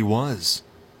back that he was?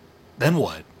 Then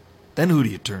what? Then who do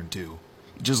you turn to? You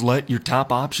just let your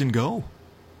top option go.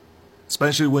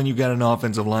 Especially when you got an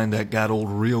offensive line that got old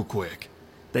real quick.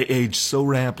 They aged so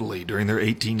rapidly during their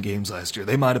 18 games last year.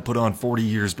 They might have put on 40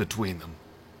 years between them.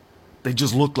 They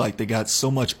just looked like they got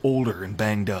so much older and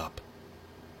banged up.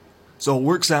 So it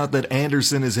works out that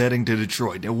Anderson is heading to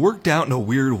Detroit. It worked out in a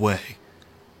weird way.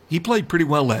 He played pretty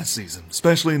well last season,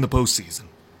 especially in the postseason.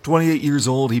 28 years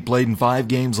old, he played in 5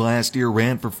 games last year,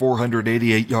 ran for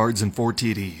 488 yards and 4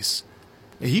 TDs.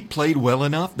 He played well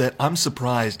enough that I'm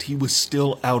surprised he was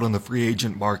still out on the free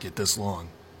agent market this long.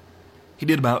 He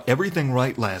did about everything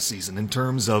right last season in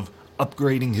terms of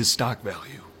upgrading his stock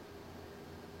value.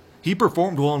 He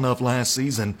performed well enough last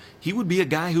season, he would be a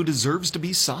guy who deserves to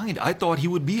be signed. I thought he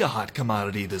would be a hot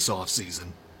commodity this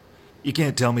offseason. You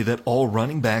can't tell me that all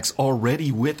running backs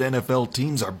already with NFL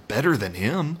teams are better than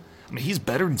him. I mean, he's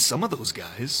better than some of those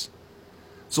guys.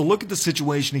 So look at the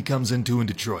situation he comes into in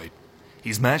Detroit.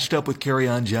 He's matched up with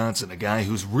Kerryon Johnson, a guy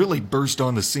who's really burst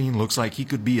on the scene, looks like he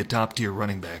could be a top-tier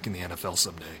running back in the NFL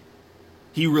someday.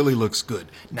 He really looks good.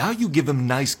 Now you give him a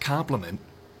nice compliment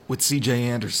with C.J.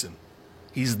 Anderson.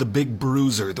 He's the big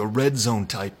bruiser, the red zone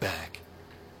type back.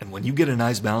 And when you get a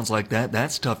nice balance like that,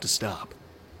 that's tough to stop.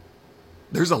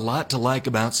 There's a lot to like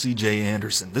about C.J.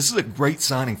 Anderson. This is a great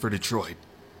signing for Detroit.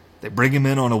 They bring him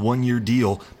in on a 1-year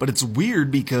deal, but it's weird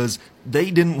because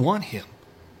they didn't want him.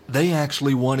 They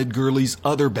actually wanted Gurley's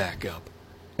other backup.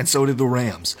 And so did the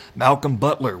Rams. Malcolm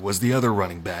Butler was the other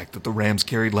running back that the Rams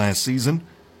carried last season.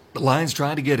 The Lions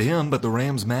tried to get him, but the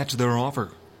Rams matched their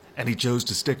offer, and he chose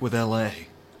to stick with L.A.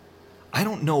 I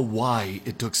don't know why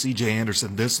it took C.J.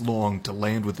 Anderson this long to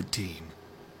land with the team.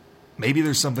 Maybe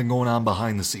there's something going on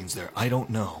behind the scenes there. I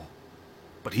don't know.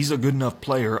 But he's a good enough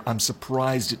player. I'm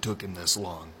surprised it took him this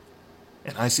long.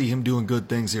 And I see him doing good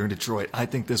things here in Detroit. I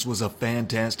think this was a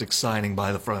fantastic signing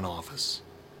by the front office.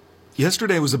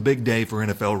 Yesterday was a big day for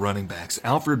NFL running backs.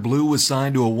 Alfred Blue was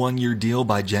signed to a 1-year deal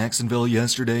by Jacksonville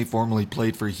yesterday, formerly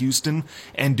played for Houston,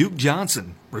 and Duke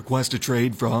Johnson requests a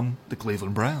trade from the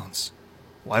Cleveland Browns.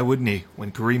 Why wouldn't he?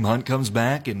 When Kareem Hunt comes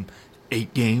back in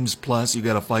 8 games plus, you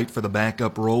got to fight for the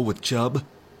backup role with Chubb.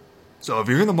 So if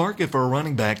you're in the market for a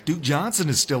running back, Duke Johnson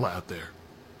is still out there.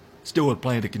 Still with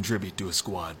plan to contribute to a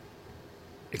squad.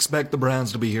 Expect the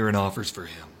Browns to be hearing offers for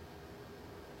him.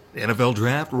 The NFL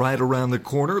Draft right around the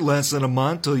corner, less than a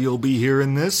month till you'll be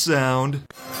hearing this sound.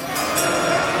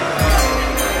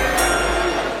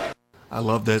 I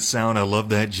love that sound, I love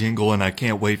that jingle, and I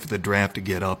can't wait for the draft to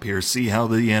get up here. See how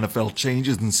the NFL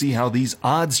changes and see how these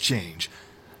odds change.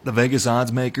 The Vegas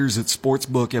odds makers at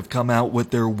Sportsbook have come out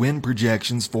with their win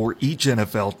projections for each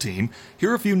NFL team.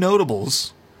 Here are a few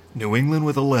notables. New England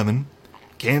with 11.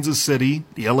 Kansas City,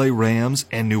 the LA Rams,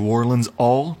 and New Orleans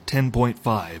all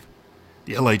 10.5.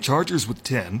 The LA Chargers with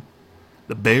 10.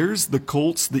 The Bears, the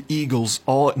Colts, the Eagles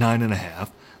all at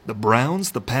 9.5. The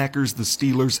Browns, the Packers, the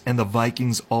Steelers, and the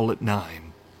Vikings all at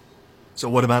 9. So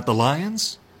what about the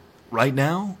Lions? Right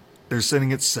now, they're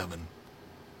sitting at 7.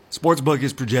 Sportsbook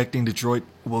is projecting Detroit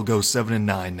will go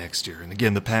 7-9 next year. And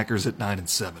again, the Packers at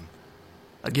 9-7.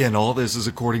 Again, all this is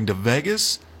according to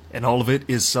Vegas, and all of it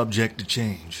is subject to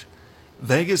change.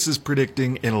 Vegas is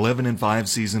predicting an 11-5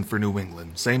 season for New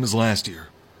England, same as last year.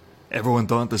 Everyone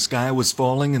thought the sky was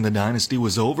falling and the dynasty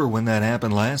was over when that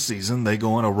happened last season. They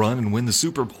go on a run and win the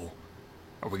Super Bowl.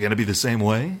 Are we going to be the same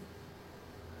way?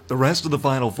 The rest of the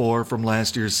Final Four from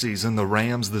last year's season, the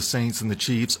Rams, the Saints, and the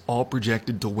Chiefs, all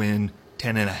projected to win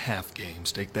 10.5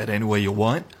 games. Take that any way you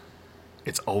want.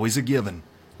 It's always a given.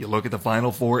 You look at the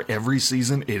Final Four every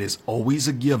season, it is always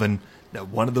a given that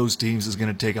one of those teams is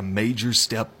going to take a major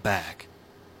step back.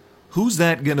 Who's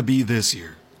that going to be this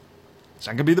year? It's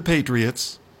not going to be the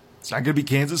Patriots. It's not going to be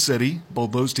Kansas City.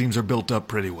 Both those teams are built up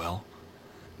pretty well.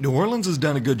 New Orleans has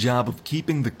done a good job of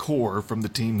keeping the core from the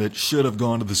team that should have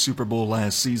gone to the Super Bowl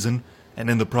last season, and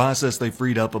in the process they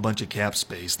freed up a bunch of cap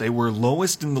space. They were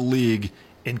lowest in the league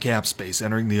in cap space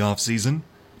entering the offseason.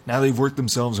 Now they've worked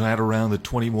themselves out around the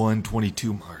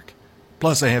 21-22 mark.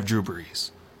 Plus they have Drew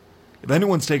Brees. If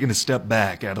anyone's taken a step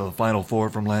back out of the Final Four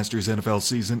from last year's NFL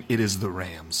season, it is the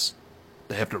Rams.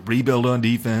 They have to rebuild on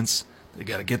defense. They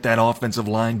got to get that offensive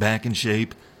line back in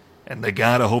shape, and they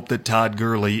got to hope that Todd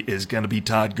Gurley is going to be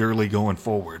Todd Gurley going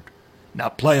forward.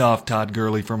 Not playoff Todd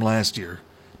Gurley from last year,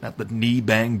 not the knee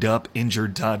banged up,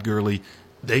 injured Todd Gurley.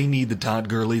 They need the Todd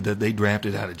Gurley that they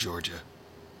drafted out of Georgia.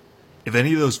 If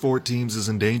any of those 4 teams is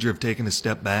in danger of taking a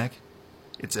step back,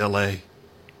 it's LA.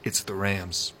 It's the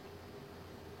Rams.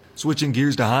 Switching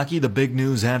gears to hockey, the big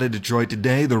news out of Detroit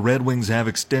today, the Red Wings have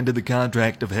extended the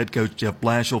contract of head coach Jeff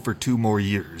Blashill for 2 more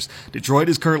years. Detroit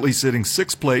is currently sitting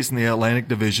 6th place in the Atlantic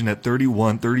Division at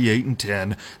 31, 38, and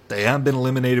 10. They have been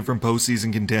eliminated from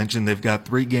postseason contention. They've got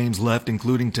 3 games left,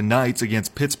 including tonight's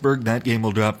against Pittsburgh. That game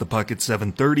will drop the puck at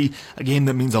 7:30, a game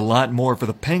that means a lot more for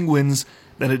the Penguins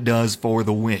than it does for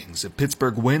the Wings. If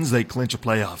Pittsburgh wins, they clinch a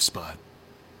playoff spot.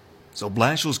 So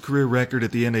Blashill's career record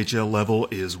at the NHL level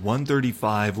is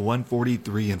 135,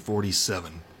 143, and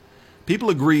 47. People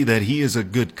agree that he is a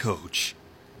good coach,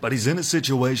 but he's in a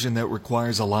situation that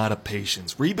requires a lot of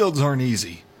patience. Rebuilds aren't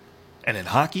easy, and in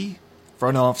hockey,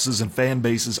 front offices and fan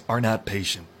bases are not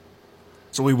patient.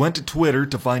 So we went to Twitter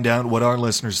to find out what our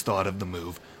listeners thought of the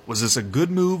move. Was this a good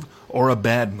move or a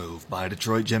bad move by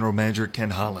Detroit general manager Ken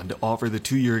Holland to offer the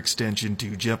 2-year extension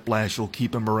to Jeff Blashill,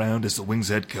 keep him around as the Wings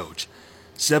head coach?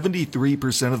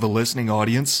 73% of the listening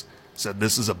audience said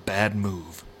this is a bad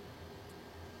move.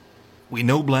 We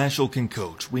know Blashill can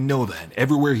coach. We know that.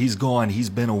 Everywhere he's gone, he's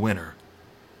been a winner.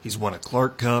 He's won a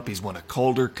Clark Cup. He's won a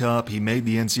Calder Cup. He made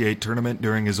the NCAA tournament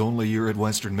during his only year at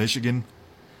Western Michigan.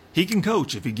 He can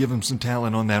coach if you give him some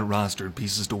talent on that roster and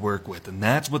pieces to work with, and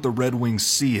that's what the Red Wings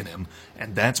see in him,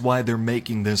 and that's why they're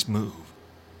making this move.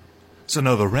 So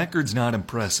no, the record's not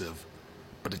impressive,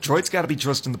 but Detroit's got to be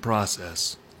trusting the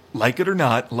process. Like it or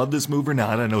not, love this move or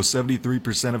not, I know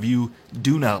 73% of you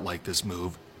do not like this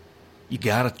move. You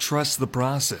got to trust the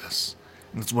process.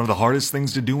 And it's one of the hardest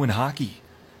things to do in hockey,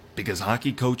 because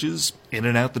hockey coaches, in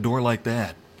and out the door like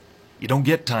that, you don't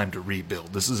get time to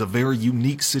rebuild. This is a very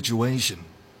unique situation.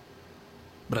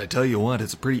 But I tell you what,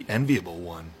 it's a pretty enviable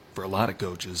one for a lot of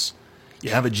coaches.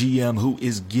 You have a GM who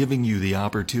is giving you the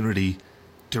opportunity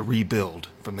to rebuild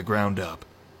from the ground up.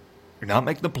 You're not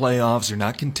making the playoffs, you're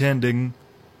not contending.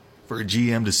 For a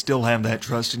GM to still have that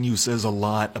trust in you says a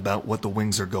lot about what the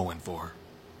Wings are going for.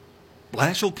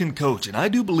 Blashill can coach, and I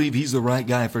do believe he's the right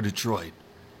guy for Detroit.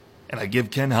 And I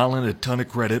give Ken Holland a ton of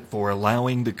credit for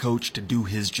allowing the coach to do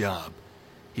his job.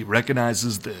 He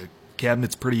recognizes the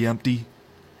cabinet's pretty empty,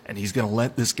 and he's going to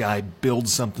let this guy build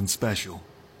something special.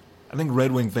 I think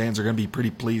Red Wing fans are going to be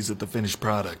pretty pleased at the finished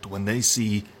product when they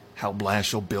see how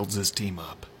Blashill builds his team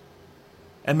up.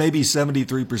 And maybe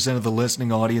 73% of the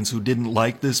listening audience who didn't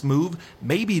like this move,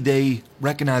 maybe they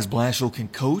recognize Blashill can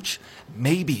coach.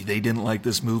 Maybe they didn't like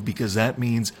this move because that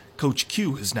means Coach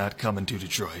Q is not coming to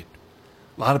Detroit.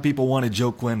 A lot of people wanted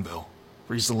Joe Quenneville,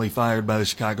 recently fired by the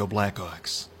Chicago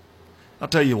Blackhawks. I'll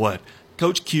tell you what,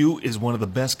 Coach Q is one of the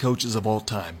best coaches of all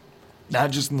time. Not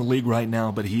just in the league right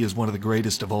now, but he is one of the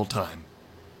greatest of all time.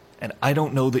 And I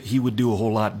don't know that he would do a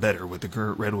whole lot better with the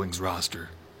current Red Wings roster.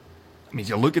 I mean,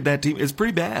 you look at that team, it's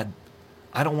pretty bad.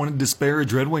 I don't want to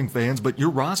disparage Red Wing fans, but your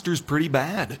roster's pretty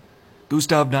bad.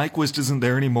 Gustav Nyquist isn't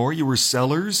there anymore. You were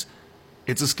Sellers.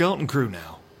 It's a skeleton crew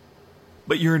now.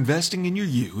 But you're investing in your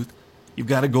youth. You've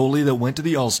got a goalie that went to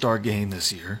the All-Star game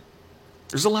this year.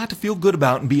 There's a lot to feel good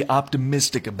about and be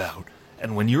optimistic about.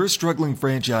 And when you're a struggling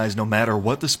franchise, no matter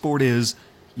what the sport is,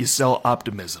 you sell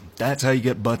optimism. That's how you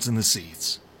get butts in the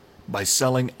seats. By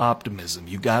selling optimism,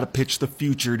 you got to pitch the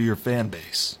future to your fan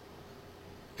base.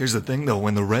 Here's the thing, though.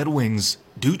 When the Red Wings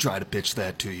do try to pitch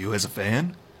that to you as a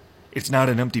fan, it's not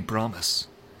an empty promise.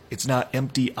 It's not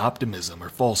empty optimism or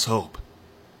false hope.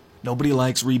 Nobody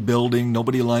likes rebuilding.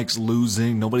 Nobody likes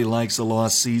losing. Nobody likes a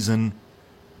lost season.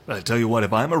 But I tell you what,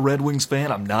 if I'm a Red Wings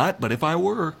fan, I'm not, but if I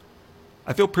were,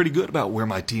 I feel pretty good about where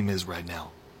my team is right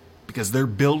now, because they're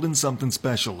building something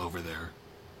special over there.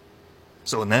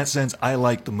 So in that sense, I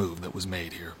like the move that was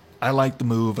made here. I like the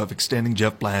move of extending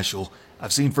Jeff Blashill.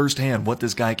 I've seen firsthand what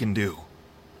this guy can do.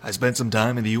 I spent some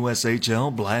time in the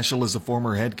USHL. Blashill is a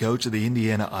former head coach of the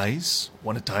Indiana Ice,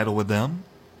 won a title with them.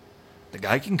 The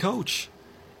guy can coach.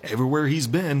 Everywhere he's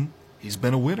been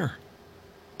a winner.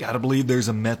 Gotta believe there's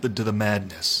a method to the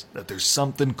madness, that there's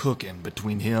something cooking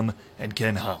between him and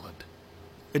Ken Holland.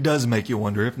 It does make you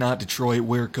wonder, if not Detroit,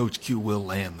 where Coach Q will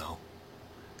land, though.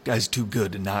 Guy's too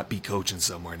good to not be coaching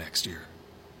somewhere next year.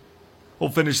 We'll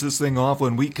finish this thing off.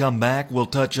 When we come back, we'll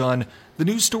touch on the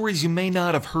news stories you may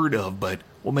not have heard of, but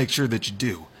we'll make sure that you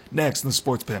do. Next in the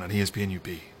Sports Pen on ESPN UP.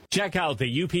 Check out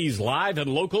the UP's live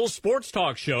and local sports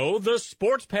talk show, The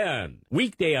Sports Pen.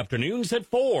 Weekday afternoons at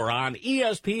 4 on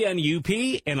ESPN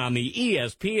UP and on the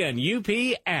ESPN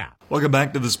UP app. Welcome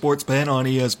back to the Sports Pen on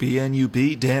ESPN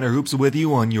UP. Tanner Hoops with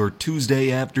you on your Tuesday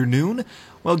afternoon.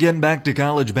 Well, getting back to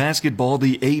college basketball,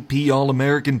 the AP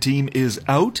All-American team is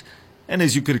out. And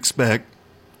as you could expect,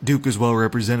 Duke is well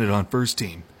represented on first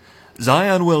team.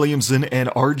 Zion Williamson and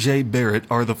R.J. Barrett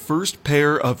are the first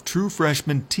pair of true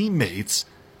freshman teammates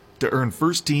to earn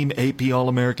first-team AP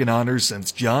All-American honors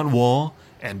since John Wall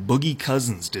and Boogie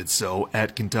Cousins did so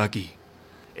at Kentucky.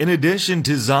 In addition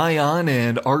to Zion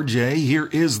and R.J., here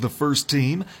is the first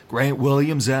team: Grant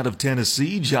Williams out of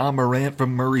Tennessee, Ja Morant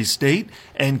from Murray State,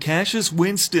 and Cassius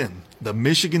Winston, the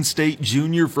Michigan State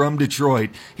junior from Detroit.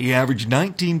 He averaged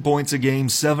 19 points a game,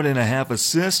 7.5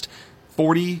 assists,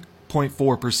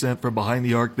 40.4% from behind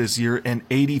the arc this year, and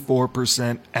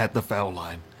 84% at the foul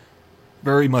line.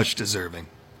 Very much deserving.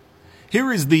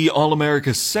 Here is the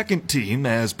All-America second team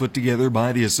as put together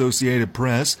by the Associated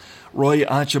Press. Roy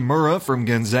Hachimura from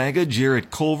Gonzaga,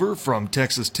 Jarrett Culver from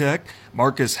Texas Tech,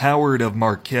 Marcus Howard of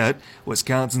Marquette,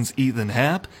 Wisconsin's Ethan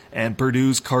Happ, and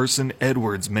Purdue's Carson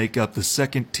Edwards make up the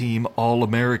second team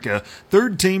All-America.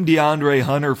 Third team, DeAndre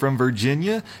Hunter from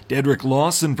Virginia, Dedrick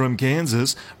Lawson from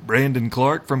Kansas, Brandon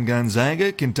Clark from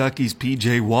Gonzaga, Kentucky's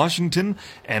P.J. Washington,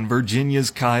 and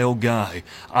Virginia's Kyle Guy.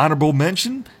 Honorable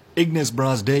mention, Ignas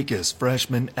Brazdeikis,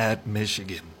 freshman at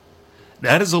Michigan.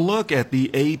 That is a look at the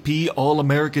AP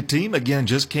All-America team. Again,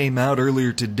 just came out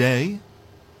earlier today.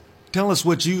 Tell us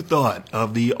what you thought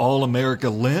of the All-America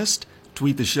list.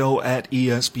 Tweet the show at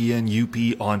ESPN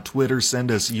UP on Twitter.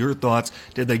 Send us your thoughts.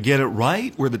 Did they get it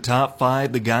right? Were the top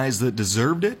 5 the guys that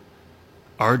deserved it?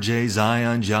 RJ,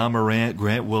 Zion, Ja Morant,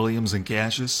 Grant Williams, and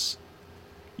Cassius?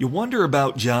 You wonder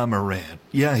about Ja Morant.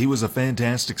 Yeah, he was a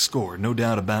fantastic scorer, no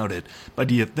doubt about it. But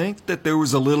do you think that there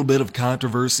was a little bit of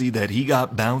controversy that he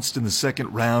got bounced in the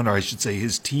second round, or I should say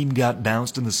his team got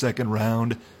bounced in the second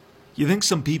round? You think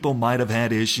some people might have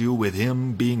had issue with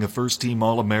him being a first-team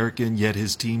All-American, yet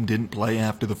his team didn't play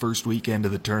after the first weekend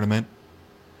of the tournament?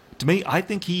 To me, I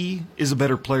think he is a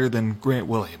better player than Grant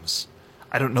Williams.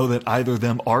 I don't know that either of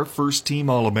them are first-team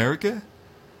All-America.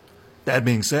 That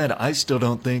being said, I still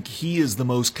don't think he is the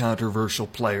most controversial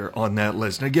player on that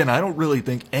list. And again, I don't really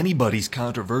think anybody's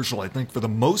controversial. I think for the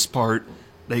most part,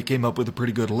 they came up with a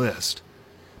pretty good list.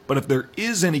 But if there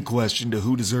is any question to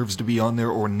who deserves to be on there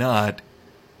or not,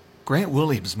 Grant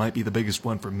Williams might be the biggest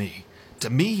one for me. To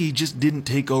me, he just didn't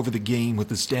take over the game with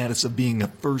the status of being a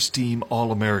first-team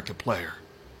All-America player.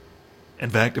 In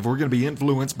fact, if we're going to be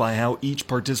influenced by how each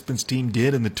participant's team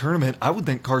did in the tournament, I would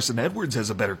think Carson Edwards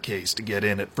has a better case to get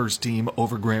in at first team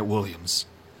over Grant Williams.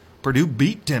 Purdue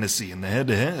beat Tennessee in the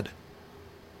head-to-head.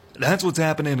 That's what's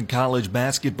happening in college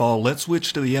basketball. Let's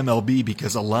switch to the MLB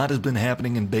because a lot has been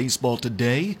happening in baseball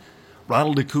today.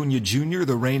 Ronald Acuna Jr.,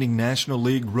 the reigning National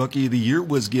League Rookie of the Year,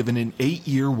 was given an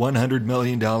 8-year, $100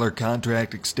 million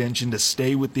contract extension to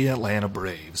stay with the Atlanta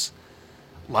Braves.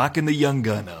 Locking the young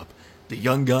gun up. The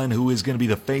young gun who is going to be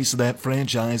the face of that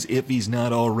franchise if he's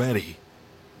not already.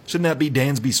 Shouldn't that be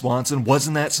Dansby Swanson?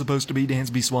 Wasn't that supposed to be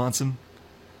Dansby Swanson?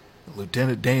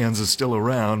 Lieutenant Dans is still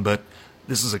around, but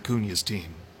this is Acuna's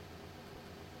team.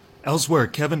 Elsewhere,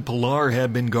 Kevin Pillar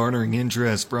had been garnering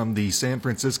interest from the San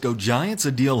Francisco Giants.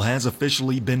 A deal has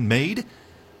officially been made,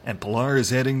 and Pillar is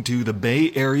heading to the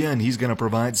Bay Area, and he's going to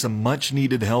provide some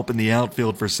much-needed help in the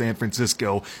outfield for San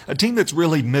Francisco, a team that's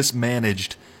really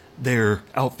mismanaged their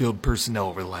outfield personnel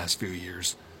over the last few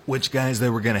years. Which guys they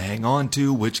were going to hang on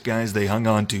to, which guys they hung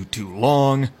on to too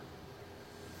long.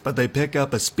 But they pick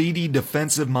up a speedy,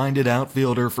 defensive-minded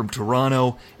outfielder from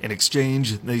Toronto. In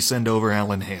exchange, they send over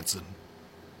Alan Hansen.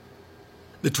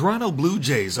 The Toronto Blue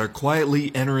Jays are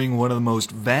quietly entering one of the most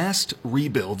vast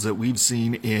rebuilds that we've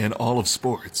seen in all of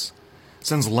sports.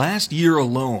 Since last year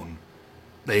alone,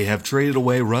 they have traded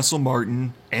away Russell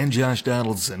Martin and Josh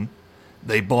Donaldson.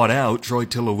 They bought out Troy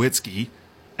Tulowitzki,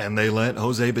 And they let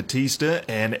Jose Batista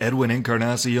and Edwin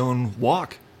Encarnacion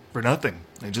walk for nothing.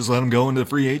 They just let them go into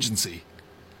free agency.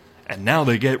 And now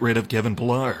they get rid of Kevin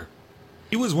Pillar.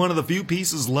 He was one of the few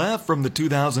pieces left from the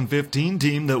 2015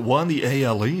 team that won the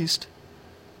AL East.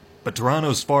 But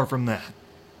Toronto's far from that.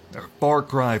 They're a far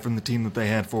cry from the team that they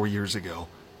had 4 years ago.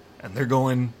 And they're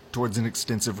going towards an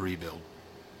extensive rebuild.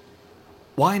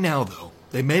 Why now, though?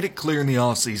 They made it clear in the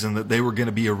offseason that they were going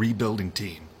to be a rebuilding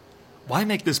team. Why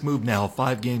make this move now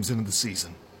 5 games into the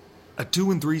season? A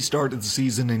 2-3 start to the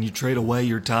season and you trade away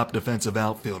your top defensive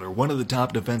outfielder, one of the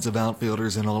top defensive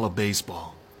outfielders in all of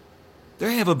baseball.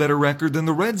 They have a better record than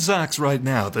the Red Sox right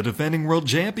now, the defending world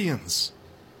champions.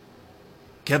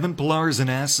 Kevin Pillar is an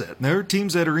asset, and there are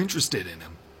teams that are interested in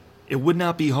him. It would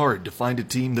not be hard to find a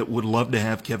team that would love to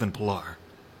have Kevin Pillar.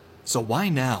 So why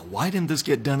now? Why didn't this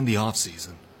get done in the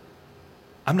offseason?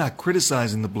 I'm not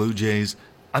criticizing the Blue Jays,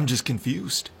 I'm just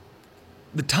confused.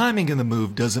 The timing of the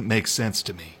move doesn't make sense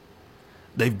to me.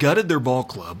 They've gutted their ball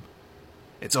club.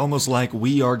 It's almost like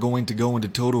we are going to go into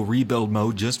total rebuild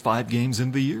mode just 5 games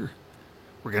into the year.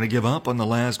 We're going to give up on the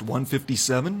last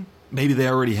 157? Maybe they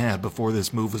already had before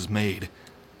this move was made.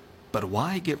 But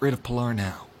why get rid of Pillar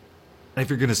now? And if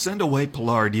you're going to send away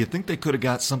Pillar, do you think they could have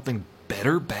got something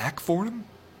better back for him?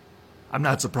 I'm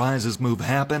not surprised this move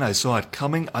happened. I saw it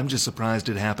coming. I'm just surprised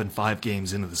it happened 5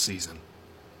 games into the season.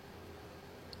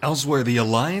 Elsewhere, the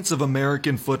Alliance of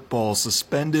American Football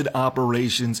suspended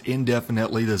operations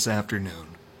indefinitely this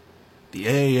afternoon. The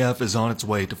AAF is on its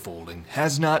way to folding.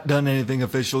 Has not done anything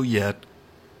official yet,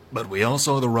 but we all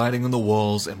saw the writing on the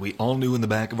walls and we all knew in the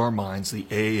back of our minds the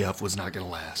AAF was not going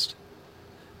to last.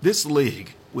 This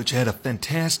league, which had a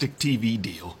fantastic TV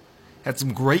deal, had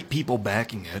some great people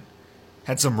backing it,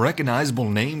 had some recognizable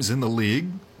names in the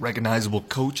league, recognizable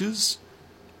coaches,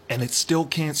 and it still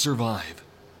can't survive.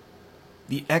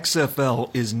 The XFL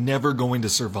is never going to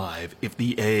survive if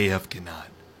the AAF cannot.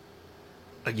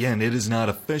 Again, it is not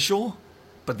official,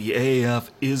 but the AAF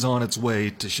is on its way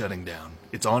to shutting down.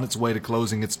 It's on its way to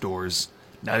closing its doors,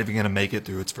 not even going to make it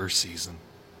through its first season.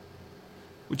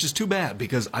 Which is too bad,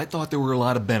 because I thought there were a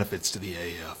lot of benefits to the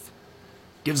AAF.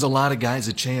 Gives a lot of guys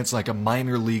a chance like a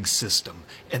minor league system,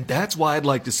 and that's why I'd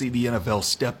like to see the NFL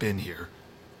step in here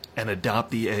and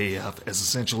adopt the AAF as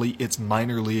essentially its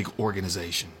minor league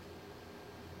organization.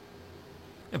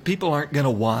 And people aren't going to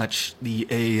watch the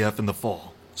AAF in the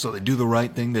fall, so they do the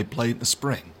right thing, they play it in the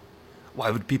spring. Why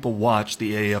would people watch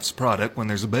the AAF's product when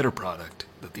there's a better product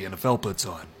that the NFL puts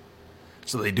on?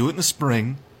 So they do it in the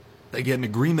spring, they get an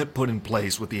agreement put in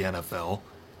place with the NFL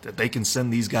that they can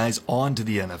send these guys on to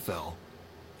the NFL.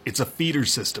 It's a feeder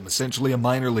system, essentially a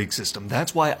minor league system.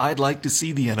 That's why I'd like to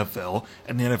see the NFL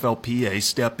and the NFLPA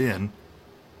step in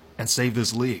and save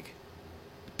this league.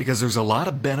 Because there's a lot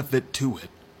of benefit to it.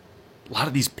 A lot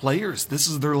of these players, this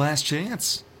is their last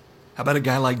chance. How about a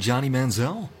guy like Johnny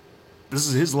Manziel? This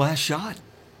is his last shot.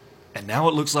 And now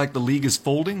it looks like the league is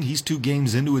folding. He's 2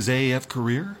 games into his AAF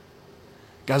career.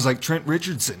 Guys like Trent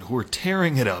Richardson, who are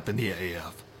tearing it up in the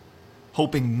AAF.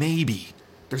 Hoping maybe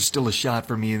there's still a shot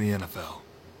for me in the NFL.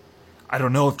 I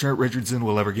don't know if Trent Richardson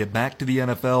will ever get back to the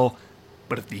NFL,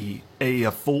 but if the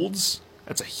AAF folds,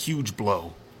 that's a huge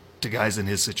blow to guys in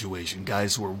his situation.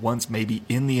 Guys who were once maybe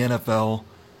in the NFL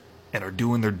and are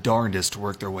doing their darndest to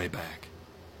work their way back.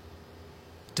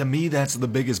 To me, that's the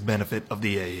biggest benefit of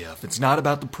the AAF. It's not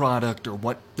about the product or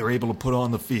what they're able to put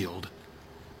on the field,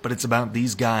 but it's about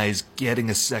these guys getting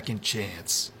a second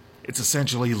chance. It's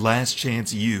essentially last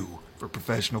chance you for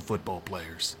professional football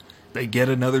players. They get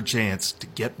another chance to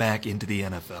get back into the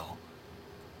NFL.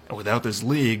 And without this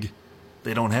league,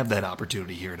 they don't have that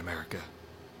opportunity here in America.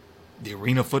 The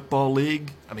Arena Football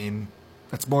League,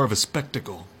 that's more of a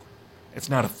spectacle. It's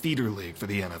not a feeder league for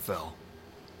the NFL.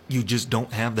 You just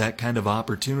don't have that kind of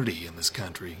opportunity in this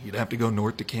country. You'd have to go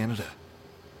north to Canada.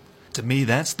 To me,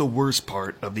 that's the worst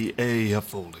part of the AAF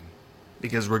folding.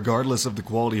 Because regardless of the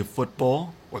quality of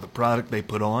football or the product they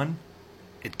put on,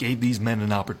 it gave these men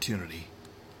an opportunity.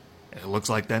 And it looks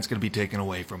like that's going to be taken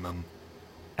away from them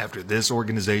after this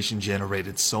organization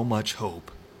generated so much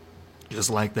hope. Just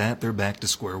like that, they're back to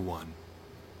square one.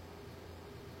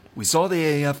 We saw the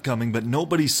AAF coming, but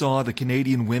nobody saw the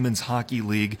Canadian Women's Hockey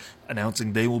League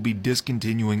announcing they will be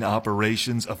discontinuing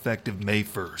operations effective May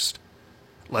 1st.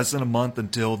 Less than a month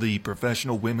until the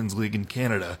Professional Women's League in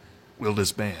Canada will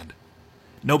disband.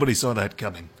 Nobody saw that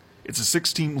coming. It's a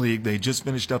 6-team league. They just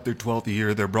finished up their 12th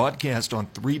year. They're broadcast on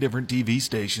 3 different TV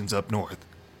stations up north.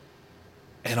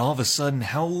 And all of a sudden,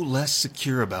 how less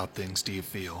secure about things do you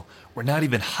feel? Where not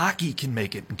even hockey can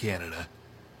make it in Canada.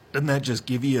 Doesn't that just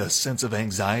give you a sense of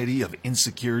anxiety, of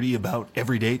insecurity about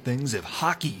everyday things? If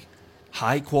hockey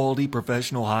high-quality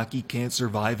professional hockey can't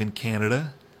survive in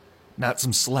Canada. Not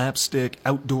some slapstick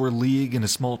outdoor league in a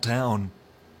small town,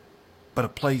 but a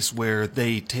place where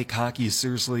they take hockey as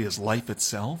seriously as life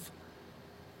itself.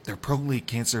 Their pro league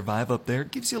can't survive up there.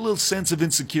 It gives you a little sense of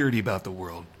insecurity about the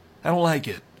world. I don't like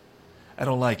it. I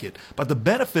don't like it. But the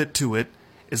benefit to it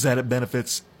is that it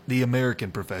benefits the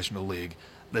American Professional League.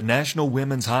 The National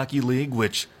Women's Hockey League,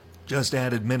 which just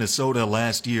added Minnesota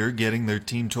last year, getting their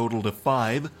team total to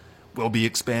 5, will be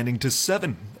expanding to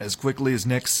 7 as quickly as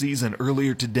next season.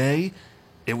 Earlier today,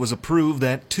 it was approved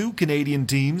that 2 Canadian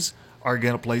teams are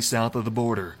going to play south of the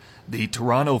border. The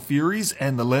Toronto Furies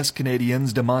and the Les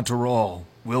Canadiens de Montreal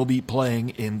will be playing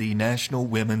in the National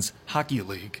Women's Hockey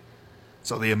League.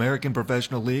 So the American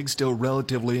Professional League, still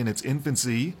relatively in its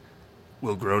infancy,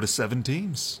 will grow to 7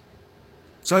 teams.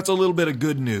 So that's a little bit of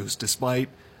good news, despite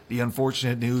the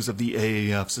unfortunate news of the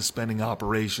AAF suspending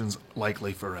operations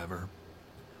likely forever.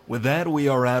 With that, we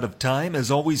are out of time.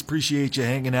 As always, appreciate you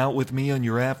hanging out with me on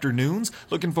your afternoons.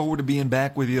 Looking forward to being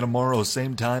back with you tomorrow,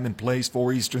 same time and place,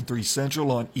 4 Eastern, 3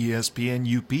 Central on ESPN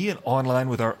UP and online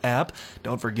with our app.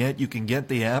 Don't forget, you can get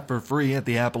the app for free at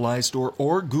the Apple iStore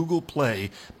or Google Play.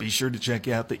 Be sure to check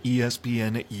out the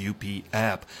ESPN UP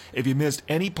app. If you missed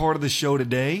any part of the show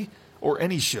today, or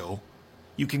any show,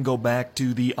 you can go back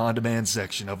to the on-demand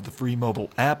section of the free mobile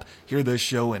app, hear this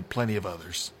show and plenty of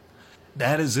others.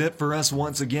 That is it for us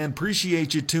once again.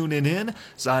 Appreciate you tuning in.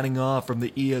 Signing off from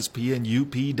the ESPN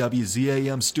UP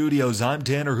WZAM studios, I'm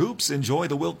Tanner Hoops. Enjoy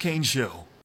the Will Kane Show.